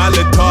f***ing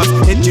Molotovs.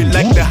 Hit you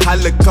like the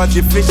Holocaust,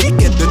 you fishy,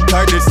 get the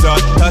tartar sauce.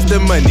 Toss the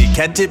money,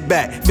 catch it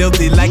back,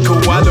 filthy like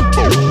koala.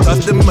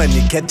 Toss the money,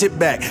 catch it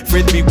back,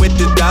 frisbee with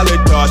the dollar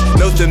toss.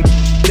 Know some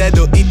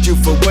that'll eat you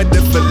for what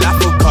the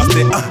falafel cost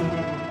it.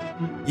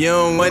 You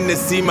don't wanna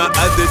see my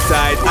other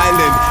side.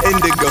 Island,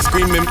 indigo,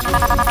 screaming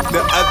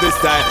the other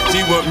side.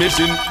 She want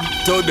mission,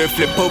 told her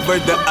flip over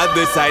the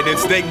other side. And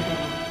snake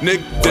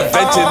niggas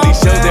eventually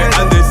show their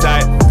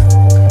underside.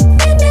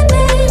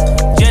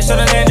 Just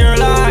tryna change your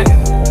life.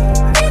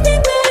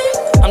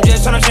 I'm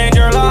just tryna change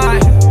your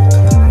life.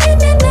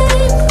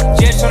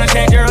 Just tryna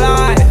change your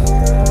life.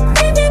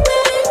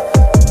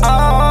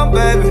 Oh,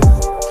 baby.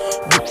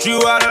 But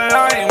you out of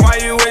line, why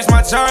you waste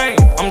my time?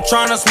 I'm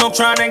tryna smoke,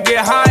 tryna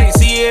get high.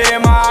 See it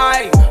in my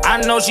eye.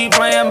 I know she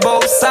playing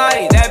both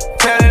sides. That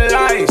telling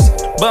lies.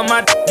 But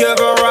my give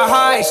her a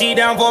high. She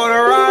down for the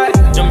ride.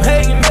 I'm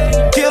hating,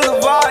 kill the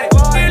vibe.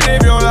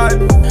 Live your life.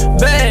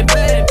 Babe,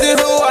 this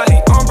Hawaii.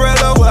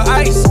 Umbrella with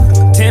ice.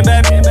 10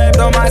 bad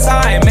on my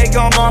side, make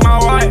them on my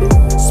wife.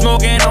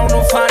 Smoking on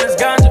the finest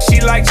ganja,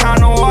 she like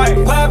China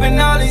White. Popping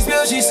all these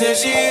pills, she said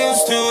she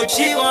used to it.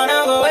 She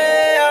wanna go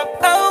way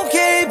up.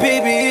 Okay,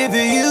 baby, if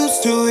you're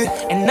used to it.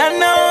 And I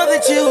know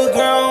that you a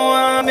grown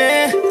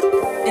woman.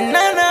 And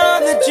I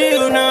know that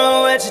you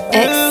know what you do.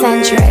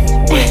 Eccentric.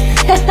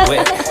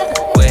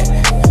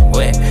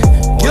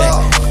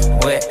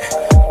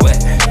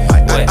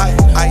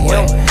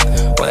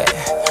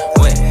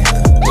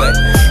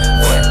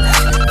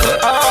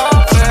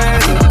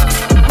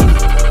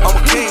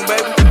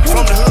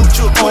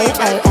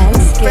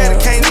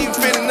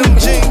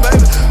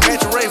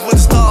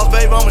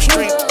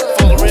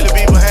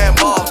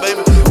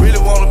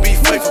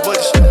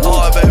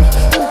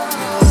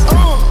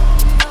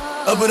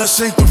 But I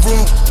shake the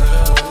room.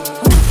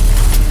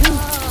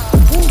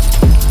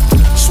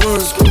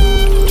 Swerve.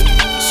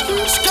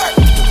 Skirt.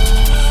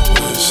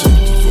 Go ahead, shake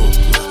the room.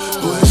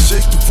 Go ahead,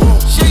 shake the room.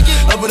 Shake it.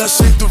 But I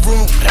shake the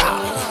room.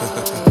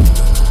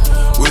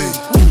 Wait.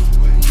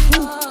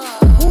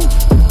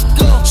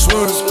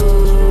 Swerve.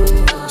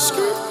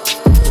 Skirt.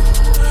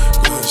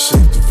 Go ahead,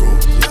 shake the room.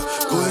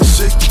 Go ahead,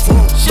 shake the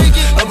room. Shake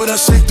it. But I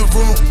shake the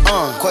room.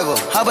 Quavo,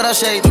 how about I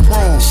shake the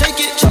room? Shake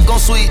it. Chuck gon'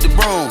 sweep the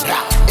broom.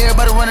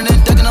 Everybody running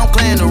and ducking, I'm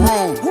clearing the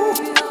room.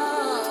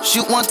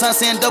 Shoot one time,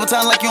 saying double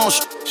time like you on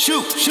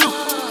shoot.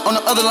 On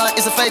the other line,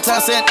 it's a fake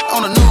time, saying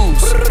on the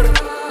news.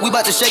 We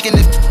bout to shaking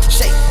it,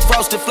 shake.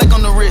 Frosted flake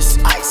on the wrist.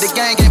 Ice. The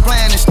gang ain't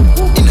playing this.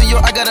 In New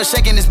York, I got her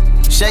shaking this.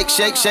 Shake.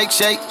 Shake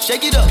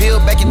it up. Peel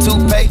back your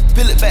toothpaste.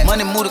 Peel it back.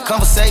 Money move to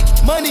conversate.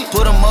 Money.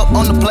 Put them up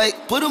on the plate.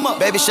 Put them up.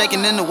 Baby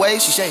shaking in the way.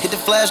 She shake. Hit the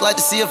flashlight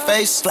to see her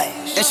face.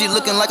 Flash. And she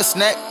looking like a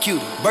snack.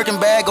 Cute. Birkin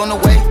bag on the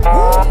way.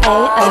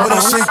 But I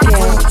shake the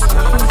room.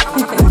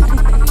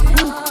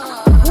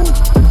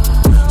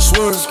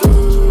 Swerve.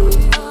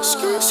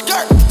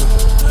 Skirt.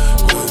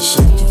 Go ahead,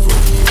 shake the room.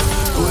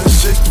 Go ahead,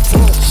 shake the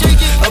room.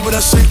 Shake it. But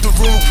I shake the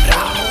room.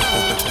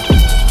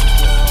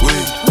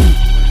 Wait.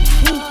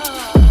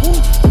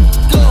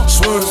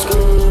 Swerve.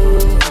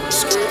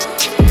 Skirt.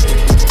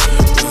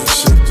 Go ahead,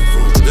 shake the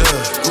room. Yeah.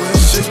 Go ahead,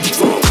 shake the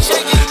room.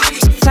 Shake it.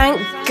 Thank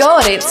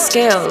God it's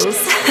skills.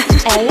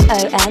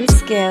 AON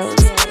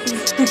skills.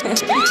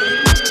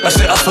 I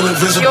said I feel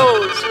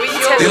invisible.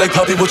 They like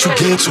Poppy, what you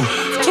get to?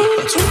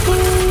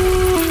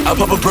 I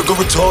pop a brick or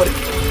retarded.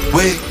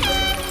 Wait.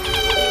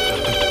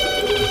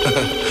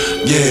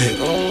 Yeah.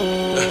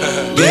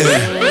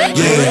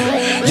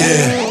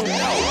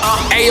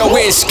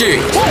 AON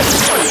scared.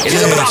 It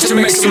is about to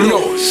make some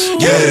noise.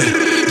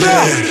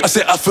 Yeah. I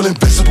said I feel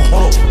invisible.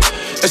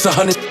 It's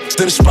 100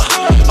 in the spot.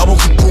 I won't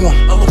keep going.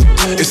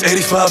 It's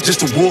 85 just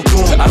to walk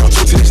on. I don't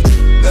talk to this.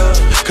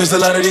 Cause a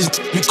lot of these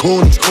be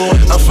corny.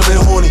 I'm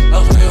feeling horny.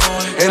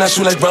 And I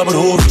shoot like Robert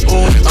Horry.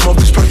 I'm up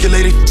this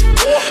percolated.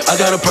 I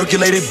got a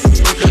percolated.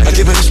 I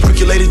give it this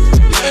percolated.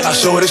 I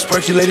show her this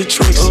percolated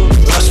tricks.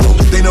 Pop Smoke,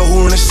 they know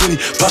who in the city.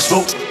 Pop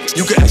Smoke,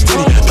 you can ask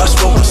Diddy. Pop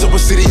Smoke, what's up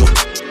with city?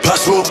 Pop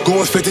Smoke,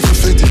 going 50 for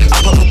 50.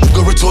 I pop a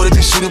book retarded,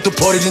 then shoot up the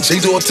party, then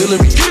change the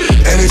artillery.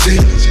 Energy.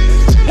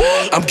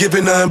 I'm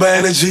giving nothing but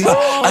energy.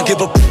 I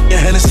give up a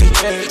Hennessy.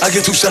 I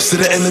get 2 shots to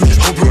the enemy.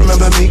 Hope you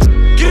remember me.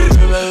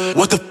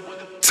 What the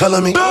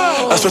telling me?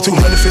 I spent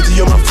 250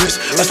 on my wrist.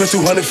 I spent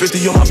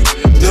 250 on my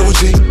double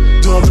G.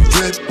 Doing the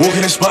rip.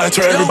 Walking in spot and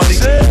turn everybody.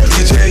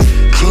 DJ,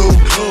 Clue,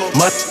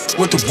 my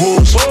with the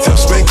Wolves. Tell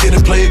Spank get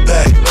it, play it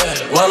back.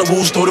 While the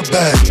Wolves throw the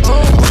bag. You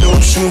know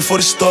I'm shooting for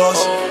the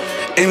stars.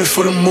 Aiming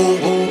for the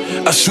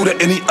moon. I shoot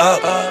at any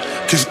op.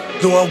 Cause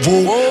you know I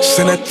woo.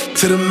 Send that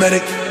to the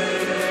medic.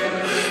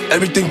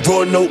 everything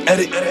raw, no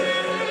edit.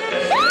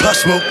 Pop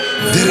Smoke,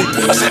 did it.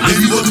 I said,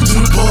 baby, welcome to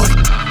the party.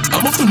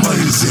 I'm off the money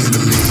to say the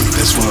lead,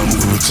 that's why I'm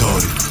moving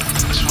retarded.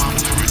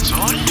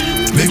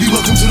 Baby,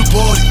 welcome to the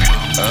party.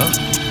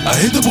 I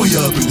hit the boy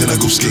up and then I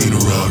go skating a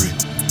Rari.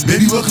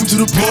 Baby, welcome to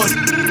the party.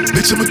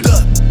 Bitch, I'm a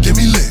thot, get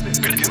me lit.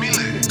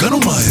 Gun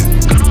on my head,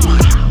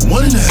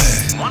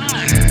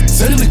 1.5.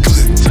 Send in the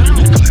clip.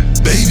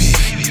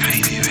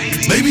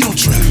 Baby, don't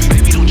trip.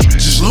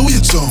 Just lower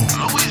your tone.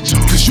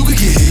 Cause you can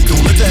get hit,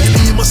 don't let that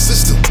be in my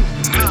system.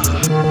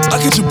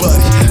 I get your body,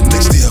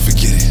 next day I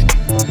forget it.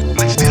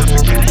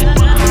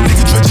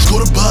 Nigga Dre just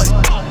caught a body.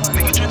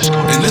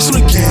 And that's on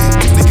the gang,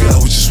 nigga, I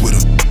was just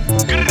with him.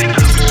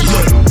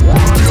 Look,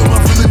 all my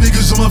villain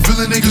niggas, all my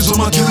villain niggas,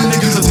 all my killing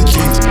niggas at the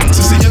kings.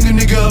 Since a younger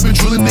nigga, I've been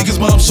drilling niggas,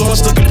 but I'm so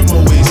stuck up in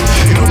my ways.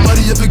 Ain't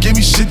nobody ever gave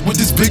me shit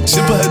with this big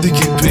chip, I had to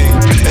get paid.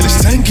 And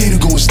it's 10K to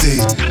go on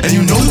stage, and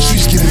you know the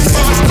streets giving me.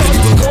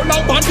 Go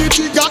now, bandit,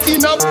 she got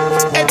enough,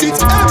 and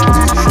it's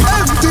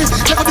empty.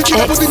 Never the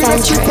kid was in the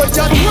street, but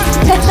you're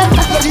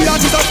the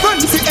artist are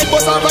frenzy, and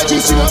was a right,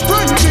 she's a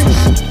frenzy.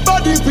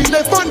 Body we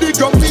left on the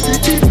ground, we the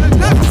keep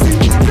let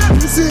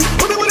me see.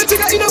 When they want to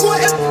take in a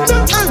boy,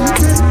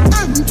 empty.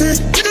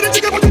 You gonna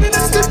take a put in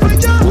the street, but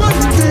you're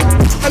empty.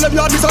 I love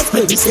your artist are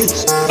frenzy,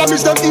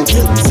 damage them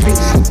intensely.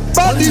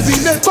 Body we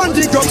left on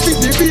the ground, we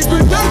the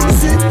people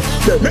dancing.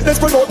 They make them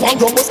spread out one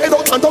drum, but head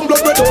out and down,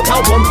 blood red out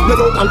and run. Let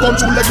out and come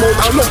through like mouth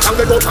and lung, and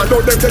let out and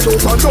down, them let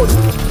out and done.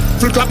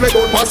 Full clap like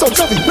out for some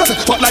something,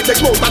 but like the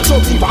clothes and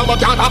something farmer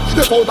can't have.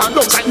 The out and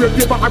lungs like real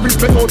paper, I will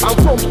play out and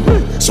from.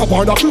 Shop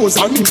on the clothes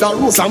and need the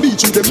rose and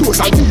meat through the clothes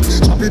and feet.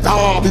 Chop it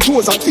off the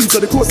clothes and feet so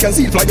the clothes can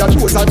see fly your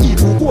clothes and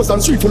eat. Who goes and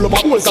street full of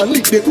holes and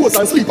leak, they clothes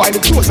and sleep by the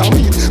clothes and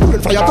meat.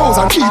 Run for your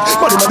toes and feet,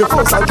 money on the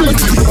fronts and feet.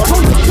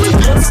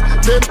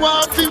 Them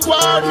want to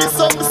war me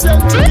some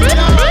send to me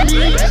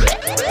army.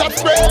 That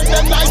friend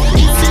them like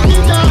easy me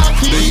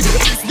darky.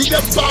 The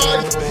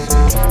empire,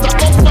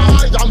 that on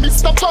fire.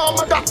 Mr.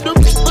 Farmer got the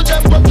people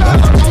them but I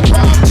don't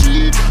want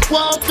tree.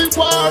 Want to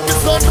war me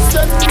some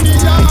send to me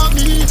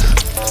army.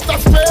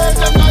 That friend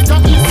them like a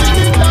easy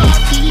me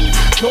darky.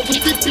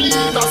 Nothing to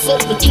clean or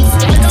something to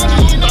sky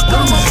and in a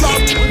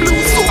camouflage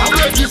blue so I'm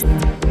ready.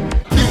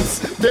 This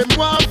them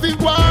want to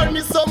war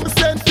me some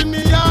send to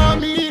me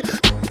army.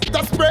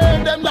 That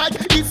spread them like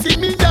easy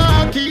me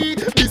darky.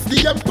 This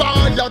the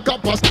empire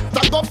got us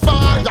that got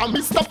fire.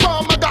 Mr.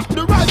 Farmer got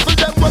the rifle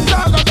them but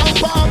taller than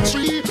palm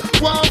tree.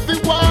 Want to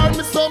war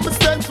me some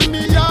send to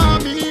me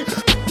army.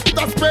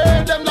 That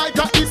spread them like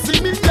a easy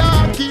me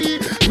darky.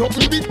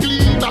 Nothing be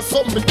clean or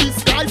something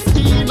disguise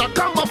skin. A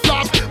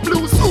camouflage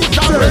blue suit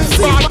and red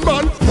bad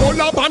man. All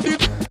a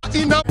bandit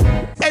in a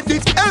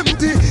edit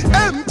empty.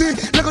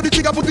 Like the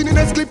trigger put in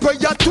a clip where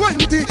you're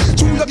 20.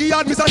 True lucky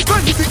yard miss a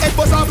 20. Head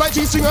bust off like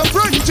G-string and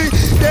Frenchy.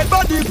 Dead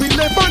body will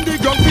left on the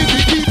ground.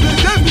 People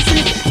them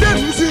see.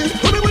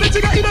 When the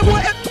trigger in a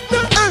boy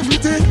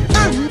empty.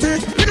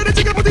 Like the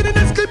trigger put in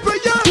a clip where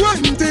you're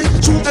 20.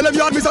 True LM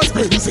yard miss a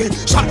Spency.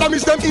 Shot them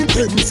miss them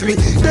intensely.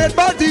 Dead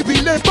body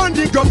will left on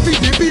the ground.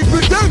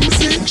 People them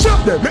see.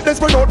 Shot them make them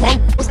spread out one.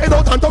 Head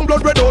out and tongue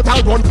blood red out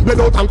and run. Let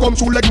out and come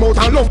through like mouth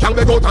and lung. Can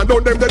let out and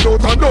down them let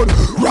out and done.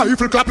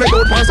 Rifle clap let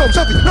out for some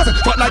shotty.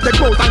 But like the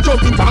mouth and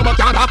jumping farmer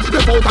can't have. The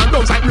out and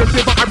lungs like real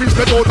paper I will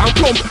let out and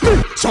plump.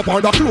 Shop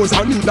on the clothes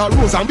and need the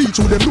rose and beat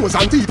through them nose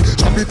and teeth.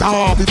 Chop it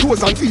off the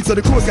toes and feet so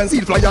the clothes can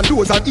see fly and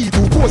doors and eat.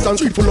 Who post and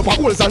street full of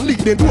holes and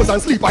leak. Then doors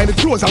and sleep by the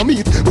clothes and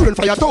meat. Run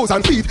for your toes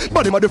and feet.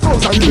 Body of the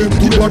frogs and leave.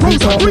 You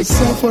are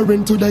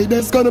suffering today.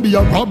 There's gonna be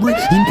a robbery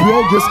in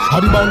progress.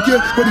 At the bank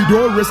here where the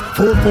door is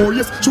 4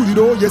 years through the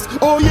door yes.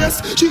 Oh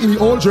yes, she in the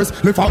old dress.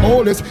 Left her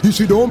all this if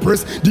she don't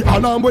press. The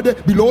alarm with the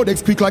below deck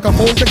speak like a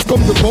phone text.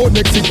 Come the phone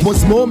next it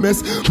was more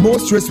mess. More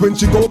stress when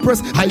she go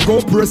press. I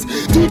go press.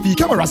 TV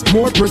cameras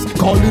more press.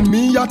 Calling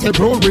me a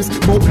terrorist.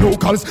 Both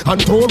locals and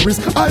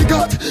tourists. I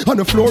got on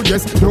the floor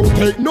yes. Don't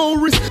take no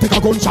risk. Take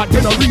a gunshot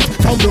then I read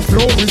from the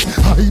floor is.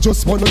 I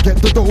just wanna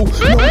get the dough.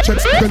 No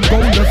checks then go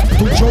left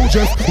to Joe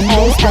Jeff. Who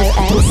knows best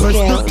to press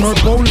the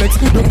turbo legs.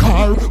 The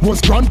car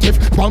was grand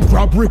theft. Bank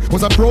robbery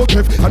was a pro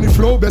theft. And the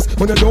flow best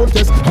when I don't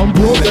test. I'm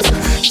broke best.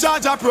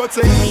 Jaja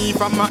protect me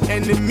from my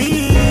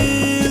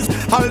enemies.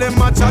 All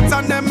them a chat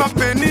and them a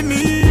penny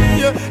me.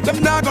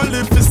 Them not gonna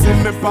live to see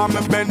me from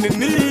my bending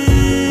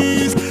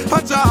knees.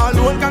 Jaja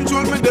alone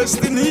control my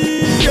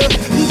destiny.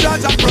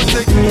 Jaja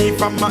protect me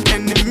from my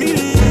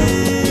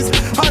enemies.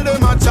 All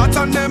them a chat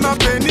and them a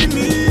penny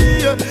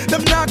me.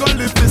 Them not gonna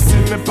live to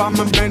see me from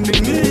my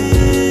bending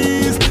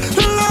knees.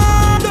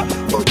 Lord,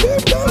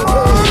 forgive them.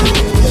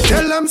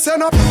 Tell them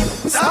send up,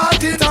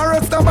 start it or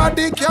else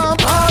nobody can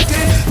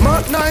party.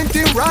 Mark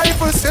 90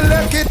 rifle,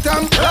 select it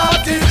and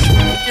clot it.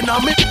 You know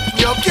me,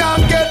 you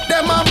can't get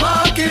them a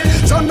market.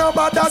 So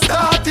nobody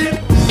start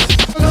it,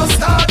 no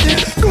start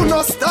it. Do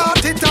not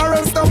start it or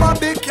else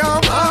nobody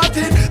can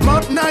party.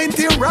 Mark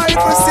 90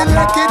 rifle,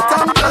 select it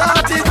and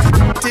clot it.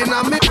 You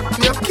know me,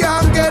 you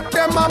can't get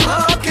them a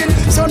market.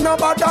 So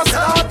nobody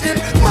start it.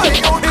 My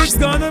own it's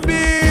gonna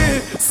be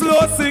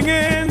slow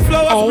singing,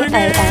 flowers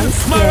ringing,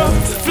 tomorrow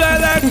fly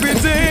like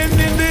pigeon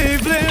in the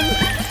evening.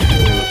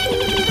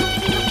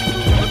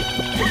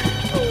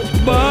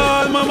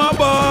 mama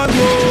bad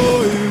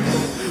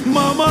boy.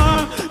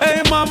 Mama,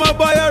 hey mama,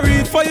 buy a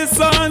read for your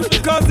son.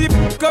 Cause he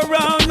f***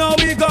 around, now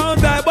he gon'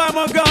 die by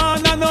my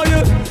gun. I know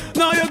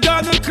you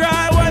gonna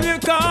cry when you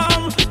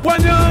come.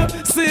 When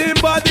you see him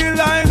body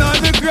lying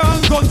on the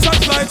ground.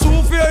 Gunshots like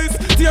Two-Face,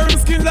 tear him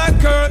skin like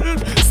curtain.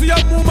 See a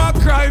mama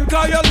crying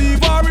cause you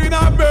leave her in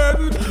a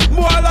burden.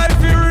 Boy like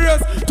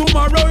furious,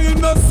 tomorrow you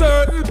not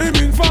certain. Him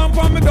inform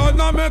for me done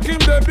now make him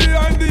there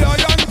behind the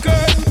iron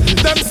curtain.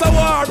 Them so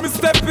hard, me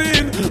step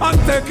in and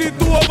take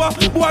it over.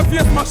 Boy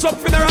face mash up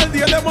funeral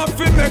day, them have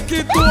to make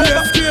it over. The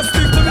escape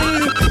stick to me,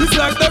 it's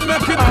like them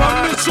make it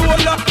on me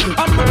shoulder.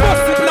 I'm the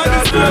boss it like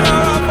this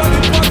funeral and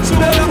the patrol.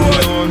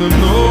 Boy, wanna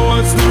know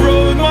what's the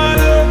road, man?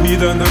 Me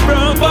done the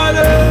brown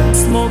body,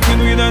 smoking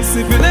weed and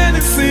sipping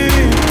Hennessy.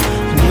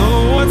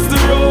 Know what's the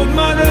road,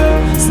 man?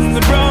 It's in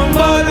the brown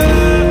body.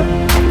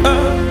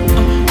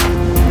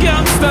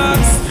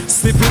 Gangsters,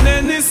 sipping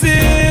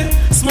Hennessy,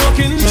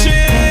 smoking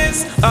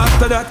cheese.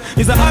 After that,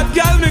 is a hot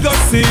gal me go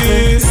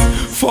seize.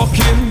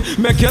 Fucking,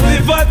 make you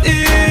live at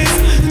ease.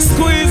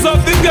 Squeeze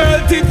up the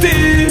girl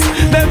titties.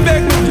 Then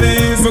beg me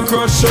please. Me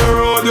crush her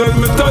road when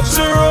me touch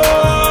her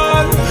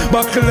road.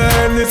 Buckle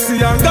Hennessy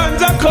and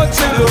ganja cut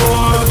your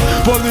load.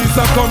 Police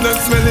a come and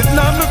smell it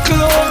now me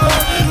clothes.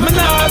 Me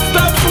nah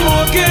stop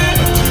smoking.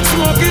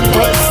 Smoking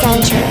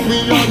Eccentric. We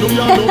are no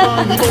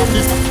man, we gon'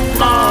 this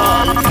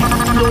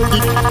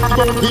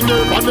but we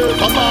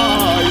never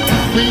buy.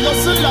 We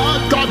hustle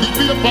hard, got the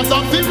papers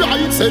of the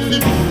right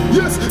selling.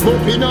 Yes, but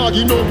we not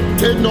give no,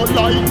 tell no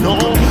light, no.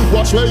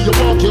 Watch where you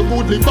walk, your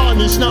goodly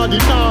vanish, not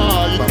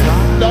deny.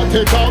 That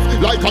take off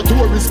like a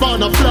tourist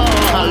man a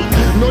fly.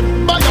 Not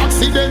by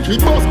accident, we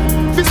bust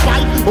this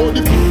fight. Oh,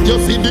 the you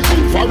see the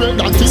infrared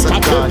and think I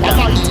paper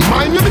light.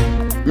 Mind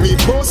me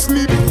bust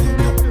me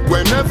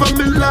whenever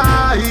me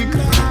like.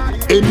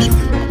 Any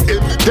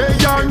day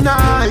or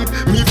night,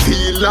 me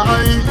feel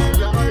like.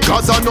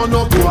 Cause I know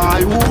no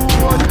boy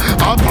would,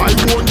 and I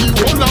won't the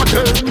one of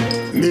them.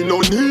 Me no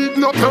need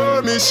no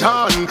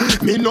permission,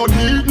 me no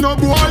need no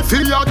boy for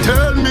you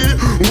tell me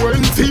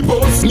when fi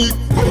boss me,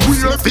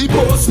 where fi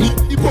boss me,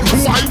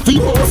 why fi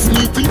boss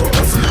me,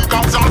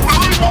 cause I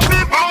know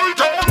me boy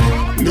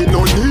them. Me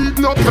no need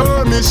no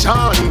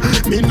permission,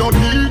 me no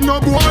need no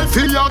boy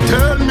for you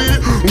tell me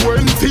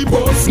when fi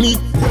boss me,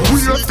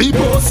 where fi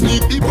boss me,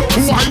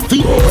 why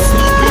fi boss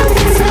me,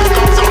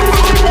 cause I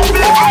know me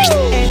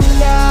boy.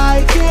 And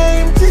I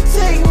came to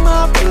take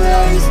my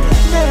place.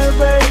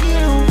 Never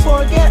you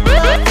forget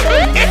my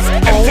face.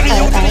 M to the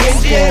U to the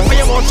NGA. For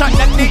your more shot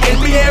than the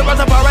NBA. As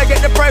a bar I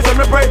get the prize on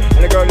the break.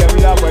 And the girl let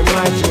me love when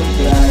my tune.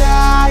 And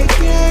I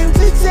came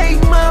to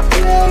take my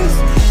place.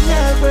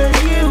 Never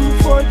you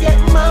forget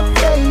my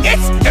face.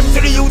 It's M to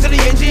the U to the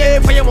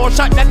NGA. For your more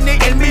shot than the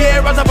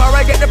NBA. As a bar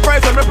I get the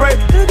prize on the break.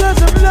 Because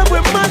I'm love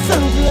with my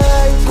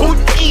sunlight.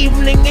 Good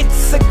evening,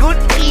 it's a good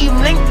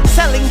evening.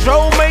 Selling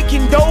dough,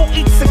 making dough,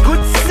 it's a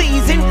good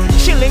season.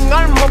 Chilling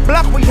on my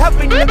block, we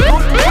having a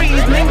good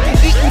reasoning.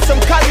 Eating some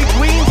collard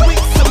greens with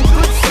some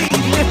good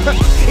seasoning.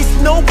 It's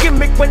no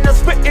gimmick when I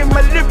spit in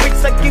my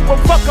lyrics. I give a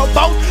fuck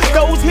about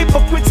those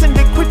hypocrites and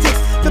the critics,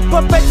 the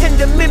puppets and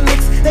the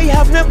mimics. They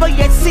have never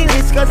yet seen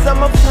this, cause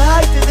I'm a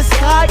fly to the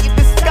sky. If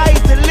the sky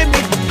is the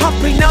limit,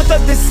 hopping out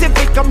of the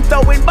Civic, I'm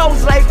throwing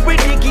bows like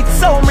Riddick. It's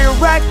so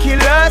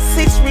miraculous,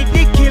 it's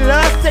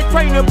ridiculous. They're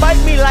trying to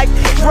bite me like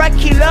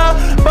Dracula,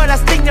 but I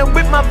sting them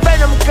with my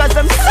venom cause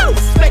I'm so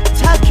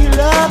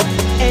spectacular.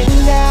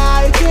 And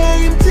I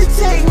came to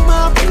take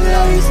my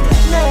place.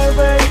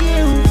 Never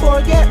you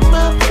forget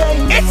my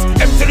face. It's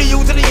M to the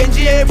U to the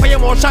NGA. For your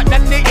more shot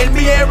than the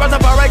NBA. As a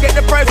bar I get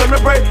the prize on the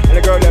break. And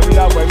the girl let me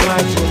love when my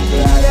tune.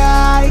 And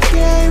I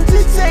came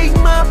to take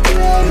my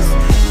place.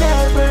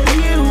 Never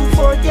you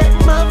forget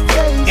my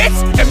face.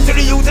 It's M to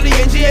the U to the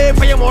NGA.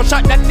 For your more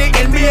shot than the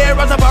NBA.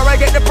 As a bar I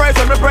get the prize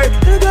on the break.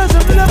 Because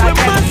I'm love with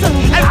my son.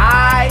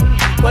 I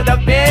could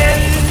have been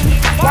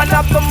one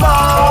of the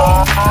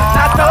most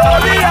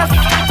notorious.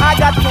 I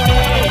got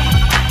paid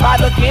by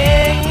the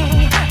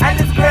King, and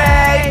His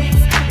grace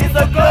is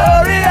a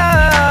glorious.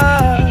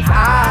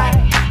 I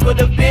could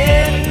have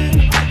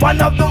been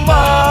one of the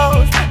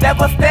most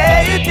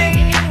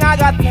devastating. I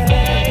got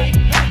paid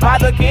by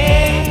the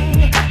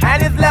King,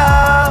 and His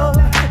love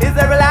is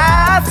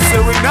everlasting.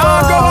 So we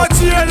now go to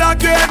jail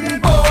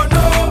again, oh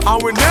no,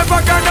 and we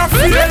never gonna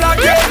feel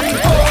again,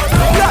 oh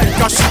no. Like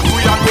a ship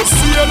we are go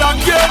sail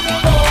again,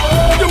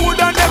 oh. You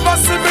woulda never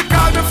see me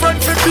call me friend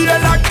for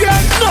bail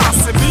again. Nah,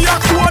 see me a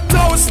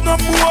courthouse no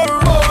more,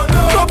 oh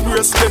no. No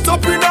bracelet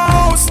up in the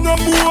house no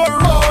more,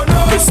 oh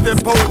no. Me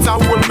step out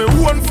and hold me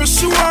one for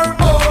sure,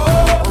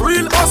 oh.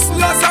 Real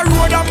hustlers a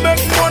road and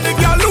make money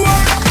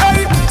galore,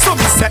 hey. So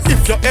me say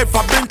if you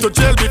ever been to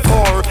jail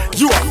before,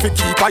 you have to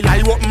keep a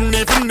eye open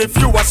even if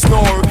you a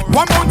snore.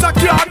 One mount a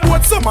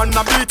cardboard, some man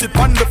a beat it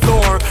on the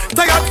floor.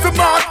 Tired for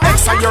Mark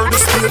X, I hear the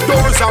steel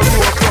doors are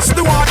roar. Plus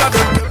the one of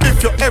them,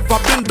 if you ever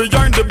been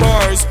behind the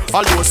bars,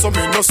 although some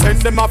me no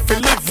send them off to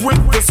live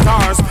with the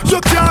scars. You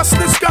can't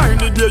sneeze guy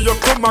any day you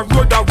come and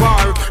road a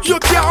war. You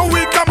can't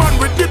wake a man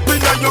with dip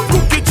in your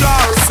cookie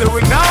jar. So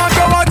we now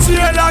go to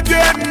jail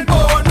again,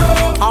 oh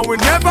no, we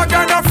never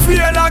gonna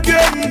fail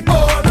again.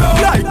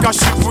 Like a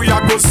ship we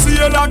a go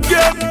sail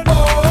again.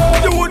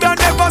 You woulda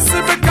never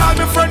see me call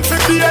me friend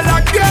for bail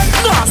again.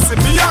 Nah, see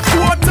me a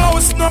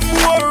courthouse no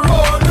more.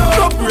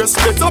 No brace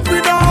get up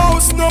in the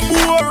house no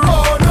more.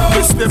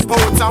 Me step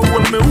out and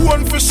hold me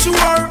one for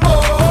sure.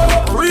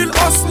 Real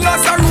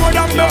hustlers a road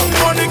and make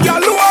money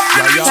galore.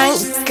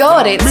 Thank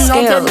God it's me skills. Me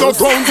and them no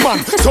ground man,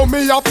 so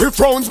me a pre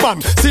frowns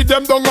man. See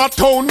them down a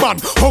town man,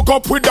 hook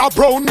up with a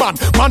brown man.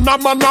 Man a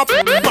man.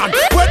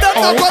 Where them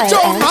a go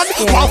down man,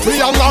 while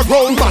we all a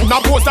round man.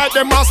 Now both like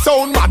them a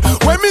sound man.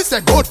 When me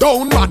say go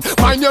down man,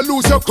 mind you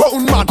lose your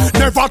crown man.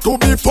 Never to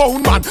be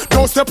found man,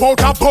 don't step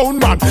out a bound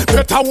man.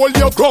 Better hold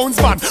your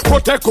grounds man,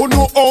 protect on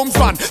no homes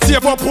man.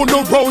 Save up on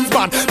no grounds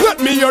man, let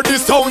me hear the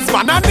sounds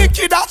man. And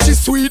Nikki that she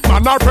sweet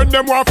man, her friend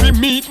them want fi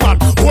meet man.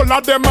 All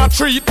of them a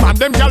treat man,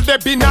 them girl they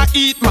been a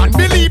eat man.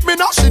 Believe me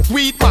not shit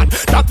weed man,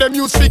 that them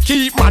used to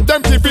keep man.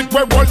 Them keep it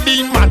where one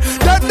lead man,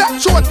 them that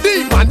show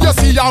deep man. You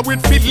see her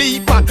with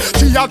Philippe man,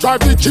 she a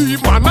drive the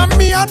Jeep man. And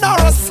me and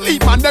her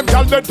asleep man, them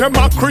girl let them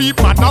a creep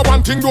man. Now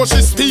one thing though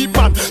she steep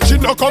man, she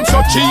no come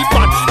so cheap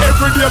man.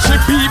 Every day she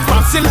beat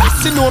man, see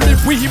last you know me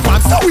weep man.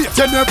 So wait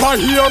you never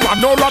hear man,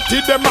 no ratty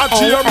them a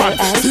cheer man.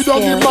 See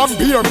don't give man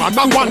beer man,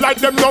 and one like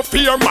them no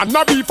fear man.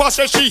 Now beef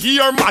say she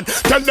hear man,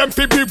 tell them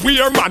fi be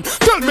weird man.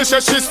 Tell me say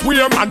she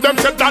swear man, them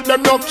say that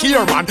them no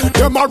care man.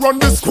 Them a run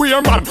the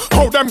square man,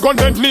 how them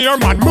gonna near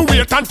man. Me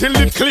wait until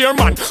it clear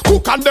man,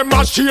 cook and them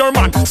a share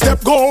man.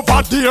 Step go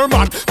over there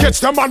man, catch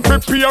them and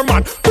prepare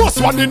man. Plus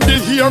one in the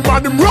ear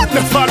man, them run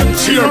the fan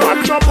cheer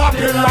man. No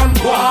Babylon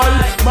boy,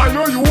 man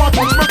know you a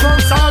touch my girl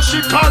so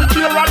she can't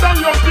hear her than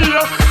your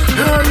fear.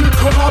 Hey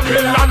little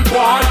Babylon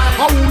boy,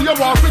 how you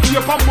walk with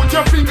tape and put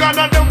your finger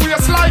on them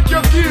waist like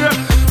your gear.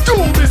 Do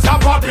this a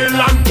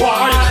Babylon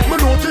boy, me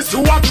notice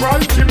you a try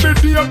to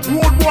intimidate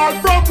road boy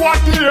from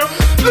what year.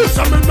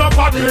 Listen me no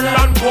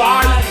Babylon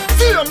boy,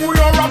 same we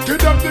are up to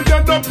them to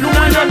end up you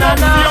in a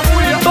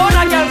same Born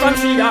a girl from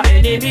see your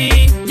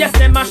enemy, yes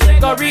them a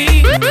chicory,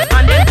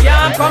 and them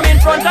can't come in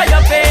front of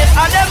your face.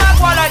 And them a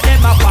go like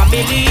them a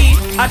family,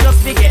 I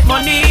just to get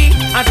money,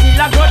 and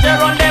still a grudge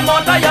run them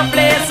out of your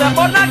place.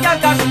 Born a girl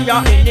can see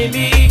your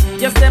enemy,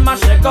 yes them a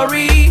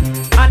chicory,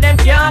 and them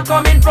can't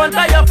come in front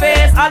of your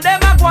face. And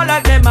them a go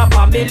like them a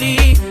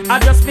family, I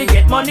just to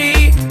get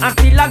money, and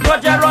still a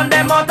grudge run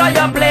them out of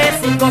your place.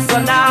 It goes so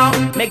now,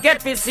 make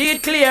it fi see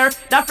it clear,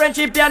 that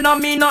friendship ya no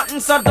mean nothing,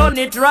 so done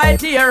it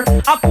right here.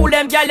 I pull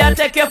them gal ya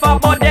take you for,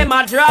 but them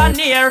a draw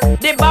near,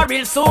 the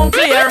barrel soon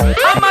clear.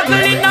 I'm a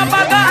girl in a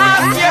bag of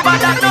ass here, but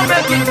that no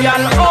make it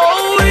gal,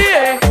 oh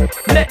yeah.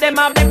 Let them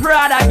have the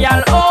Prada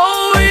gal,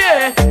 oh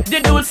yeah. The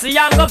Dulce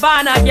and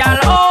Gabbana gal,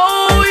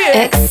 oh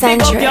yeah.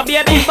 Eccentric. Pick up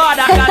your baby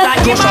father, cause I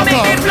give a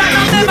make it flat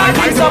and never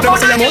get so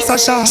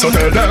funny. So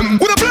tell them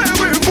who to play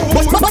with,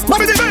 what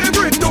be the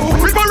favorite do?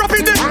 With my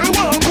rapid day,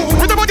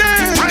 with them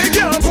again,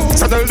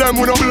 so tell them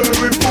who to play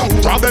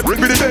with, drop them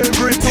with the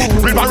favorite,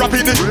 with my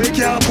rapid day,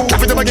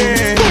 tap it them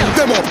again,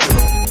 them up.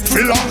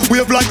 Filler,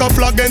 wave like a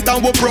flag and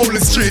down we prowl the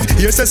street.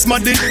 Yes, it's my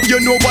dick,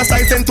 you know what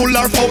I send to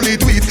our folly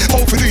tweet.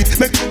 How for it,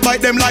 make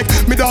bite them like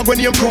me dog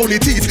when you prowly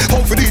teeth.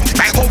 How for it,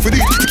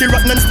 kick it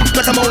rotten and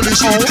like a moldy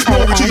sheet.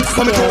 More cheat,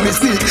 come and call me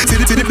sneak. See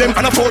the them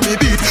can afford me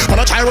beat. And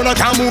I try run I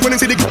can't move when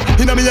I see the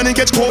in a me and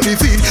catch cold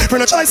feet.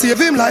 When I try save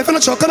him life and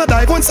I chuck and I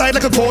dive one side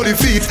like a cold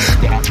feet.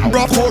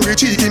 Rough Corey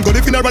cheek, him go the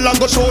funeral and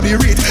go show the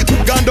read.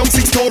 Gone down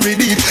 6-story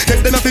deep.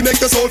 Get them up to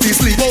make the soul feel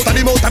sleep. Out of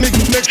the mouth and me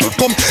next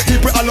come.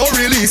 Keep it allow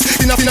release.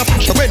 Enough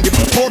when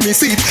pour me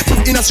seat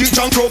in a street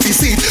junk trophy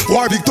seat.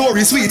 War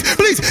victory sweet.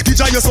 Please,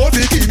 DJ your soul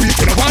to keep it.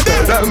 I want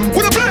them.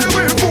 Who to play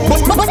with?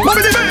 What be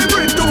the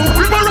favorite do?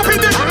 We were up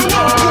in the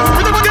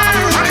with them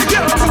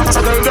again. So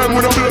tell them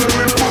who to play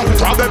with.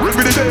 Drop them with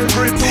the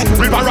favorite.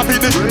 We were up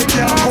in the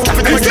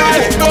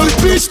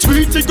Beach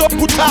Street, it got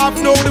put off.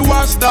 Now the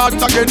war start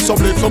again. Some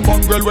little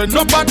mongrel when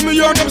no bad me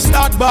hear them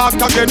start back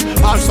again.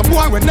 And some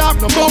boy when have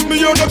no bug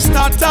me hear them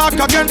start talk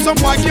again. Some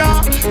boy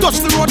can't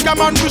touch the road, come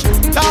and push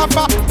top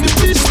off. The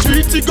Beach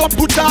Street, it got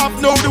put off.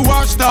 Now the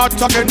war start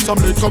again. Some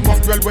little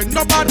mongrel when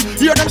no bad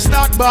hear them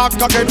start back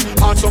again.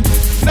 And some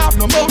have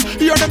no bug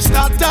hear them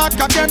start talk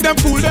again. Them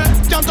fool them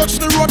can't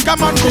touch the road,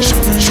 come and push.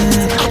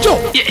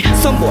 Yeah,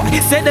 some boy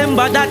say them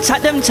bad that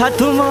chat, them chat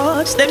too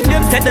much. Them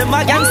claim say them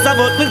a gangster,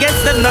 but me guess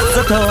them not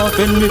so tough.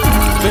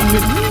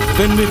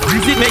 When me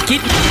easy make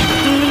it,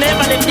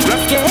 never let the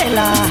scale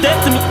off.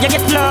 Tell to me you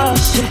get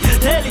lost.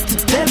 Tell it to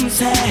them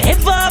say,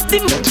 ever have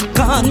them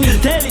gone.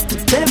 Tell it to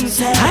them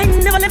say, I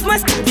never left my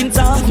steppings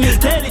off.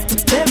 Tell it to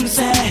them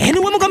say,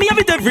 anyone gonna be have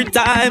it every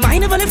time. I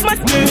never left my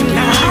steppings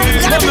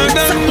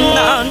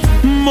off.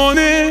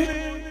 Money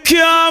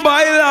can't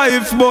buy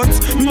life, but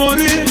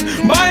money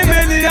buy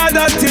many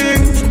other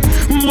things.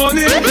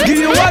 Money give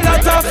you a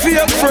lot of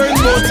fake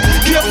friends, but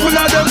careful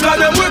of them cause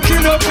them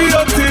waking up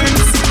your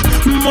things.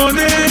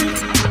 Money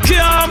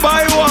can't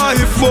buy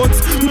wife, but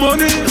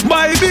money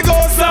buy big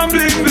house and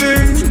bling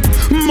bling.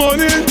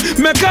 Money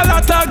make a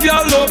lot of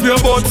girl love you,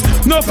 but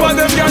no for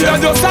them girl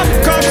just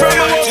come from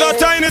a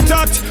tiny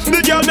tot.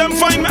 The girl them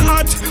find me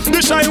hot.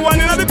 The shy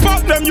one in the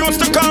pop, them used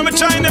to call me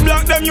China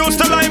Black. Them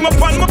used to line up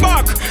on my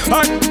back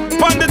and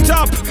on the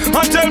top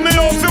and tell me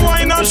how to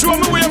wine and show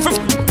me where for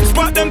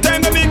spot them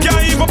time that me can't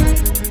even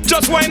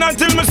just wine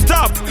until me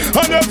stop.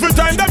 And every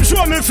time them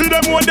show me for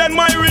them more than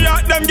my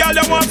react. Them girl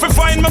they want to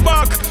find me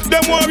back.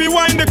 Them want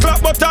rewind the clock,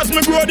 but as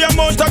me grow the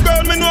amount of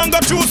girl me know I'm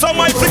gonna choose some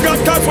my figure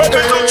cause when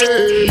me touch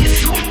it.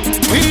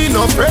 We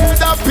no afraid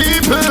of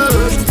people.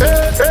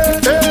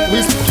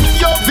 We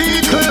your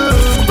vehicle.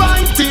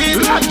 Bind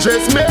it like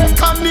just make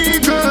a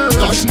nigga.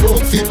 Dash no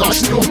fit,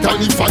 dash no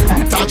tiny fight.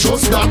 That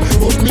just that,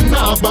 but me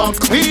nah back.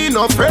 We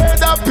no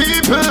afraid of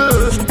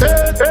people.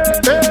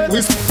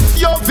 We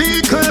your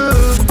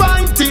vehicle.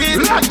 Bind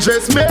it like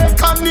just make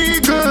a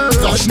nigga.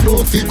 Dash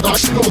no fit,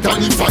 dash no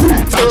tiny fight.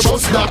 That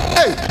just that.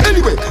 Hey,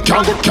 anyway,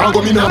 can't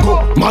go me now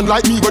go. Man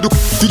like me where the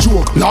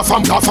joke. Laugh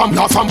am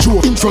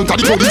joke. In front of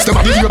the police, them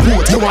a the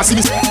airport. You want see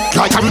me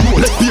like a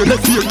remote.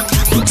 Let's fear.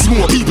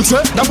 Small people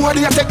say that boy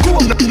they a take go.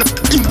 In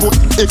import,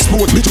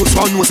 export. Me just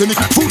found no say me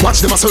food watch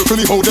them a circle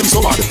me how them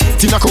so bad.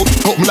 Tina coat,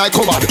 open like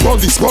cupboard. Run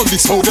this, how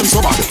them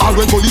so bad. All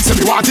when police say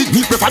me want it,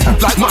 me prefer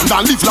like man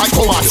than live like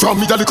coward. From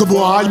me the little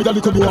boy.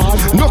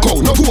 No cow,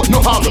 no goat, no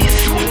hog.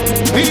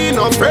 We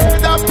no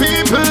afraid of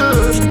people.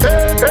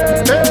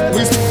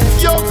 We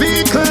your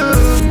vehicle.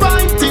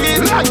 Bind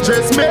it like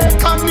just make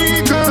a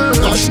nigga.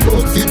 Dash no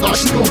fit,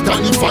 dash no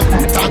tiny fight.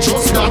 That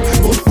just that.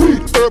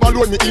 Herb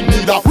alone me in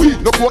need of weed.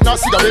 No coke, no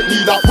cigarette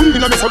neither. We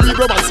in a mess of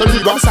cerebrum and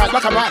cerebrum. Side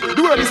black and white.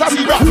 The world is a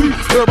zebra.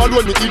 Herb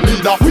alone me in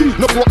need of weed.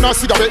 No coke, no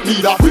cigarette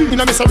neither. We in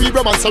a mess of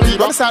cerebrum and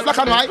cerebrum. Side black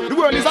and white. The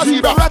world is a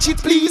zebra. Ratchet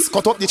please,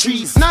 cut up the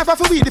trees. Knife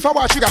for weed if I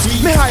watch sugar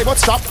sweet. Me high but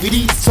stop with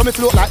these. So me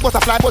float like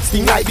butterfly but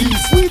sting like bees.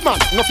 Weed man,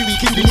 nothing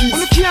weak in the knees.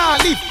 You can't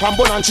live from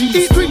bun and cheese.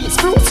 Eat greens,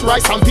 fruits,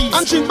 rice and peas.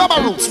 And drink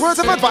baba roots. Words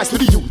of advice to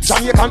the youth.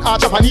 Jamaican or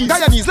Japanese.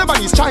 Guyanese,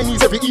 Lebanese,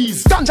 Chinese, every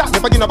ease. Ganja,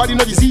 never give nobody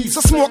no disease.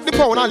 So smoke the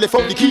pound and left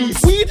out the keys.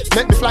 Weed,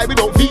 make me fly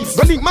without fees.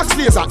 Go link Max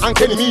Laser and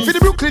Kenny Me. For the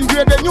Brooklyn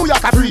grade, then New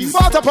York a freeze.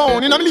 Water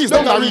pound in a leaves,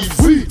 don't reeds.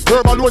 Weed,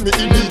 herb alone me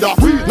in neither.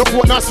 Weed, no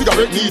coke, no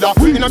cigarette neither.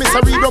 Weed, in a miss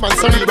cerebrum and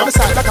cerebrum.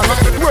 Beside that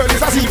the world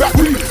is a zebra.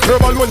 Weed,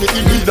 herb alone me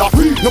in neither.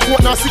 Weed, no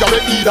coke, no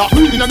cigarette neither.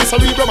 Weed, in a miss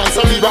cerebrum and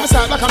cerebrum.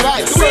 Beside that the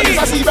world is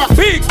a zebra.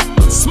 Big,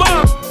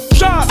 small,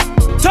 short,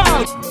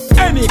 tall,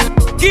 any,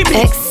 give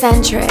me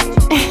Eccentric.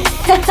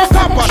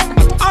 Papa,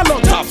 I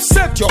don't have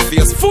set your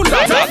face full of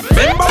that.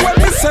 Remember when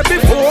we said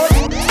before?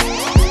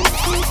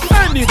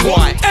 Any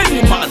boy,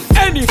 any man,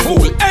 any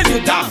fool,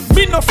 any damn.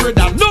 Me no afraid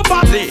of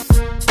nobody.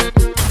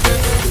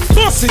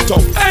 Bust it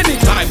up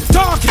anytime.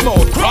 Talk him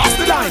out, cross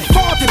the line.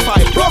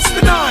 45 plus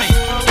the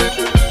 9.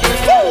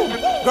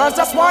 Girls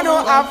just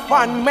wanna have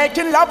fun,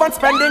 making love and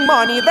spending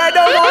money. They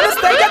don't wanna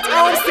stay at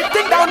home,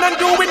 sitting down and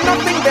doing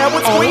nothing. They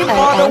would scream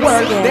for the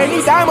world. They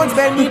need diamonds,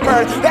 they need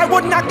pearls. They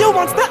would knock you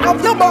once they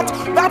have you, but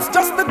that's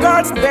just the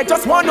girls. They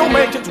just wanna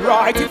make it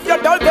right. If you're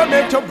dull, they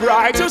make you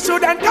bright. You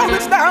should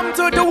encourage them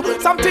to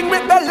do something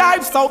with their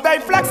life, so they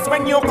flex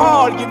when you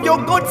call. Give you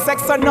good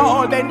sex and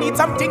all. They need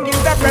something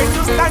in their brain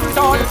to stand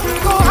on.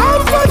 Go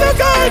out for the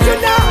girls,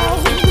 you know,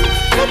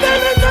 and there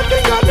ain't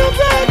nothing gonna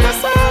break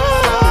us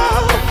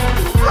up.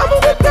 I'm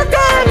with the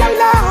girl I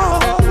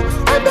love,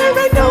 and there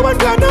ain't no one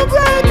gonna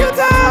break you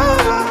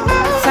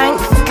down. Thank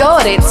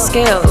God it's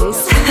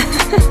Skills.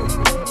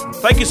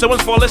 Thank you so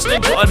much for listening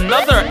to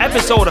another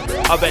episode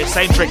of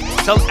Eccentric.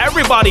 Tell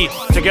everybody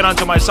to get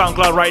onto my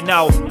SoundCloud right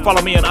now.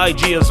 Follow me on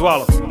IG as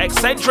well.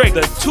 Eccentric,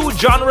 the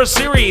 2-genre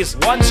series,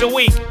 once a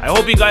week. I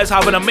hope you guys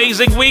have an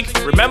amazing week.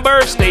 Remember,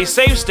 stay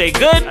safe, stay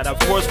good, and of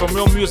course, for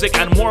real music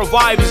and more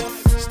vibes,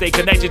 stay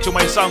connected to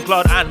my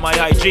SoundCloud and my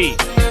IG.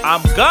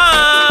 I'm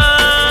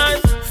gone!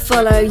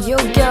 Follow your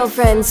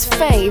girlfriend's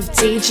fave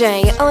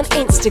DJ on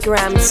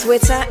Instagram,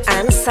 Twitter,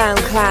 and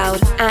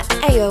SoundCloud at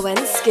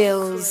AON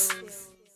Skills.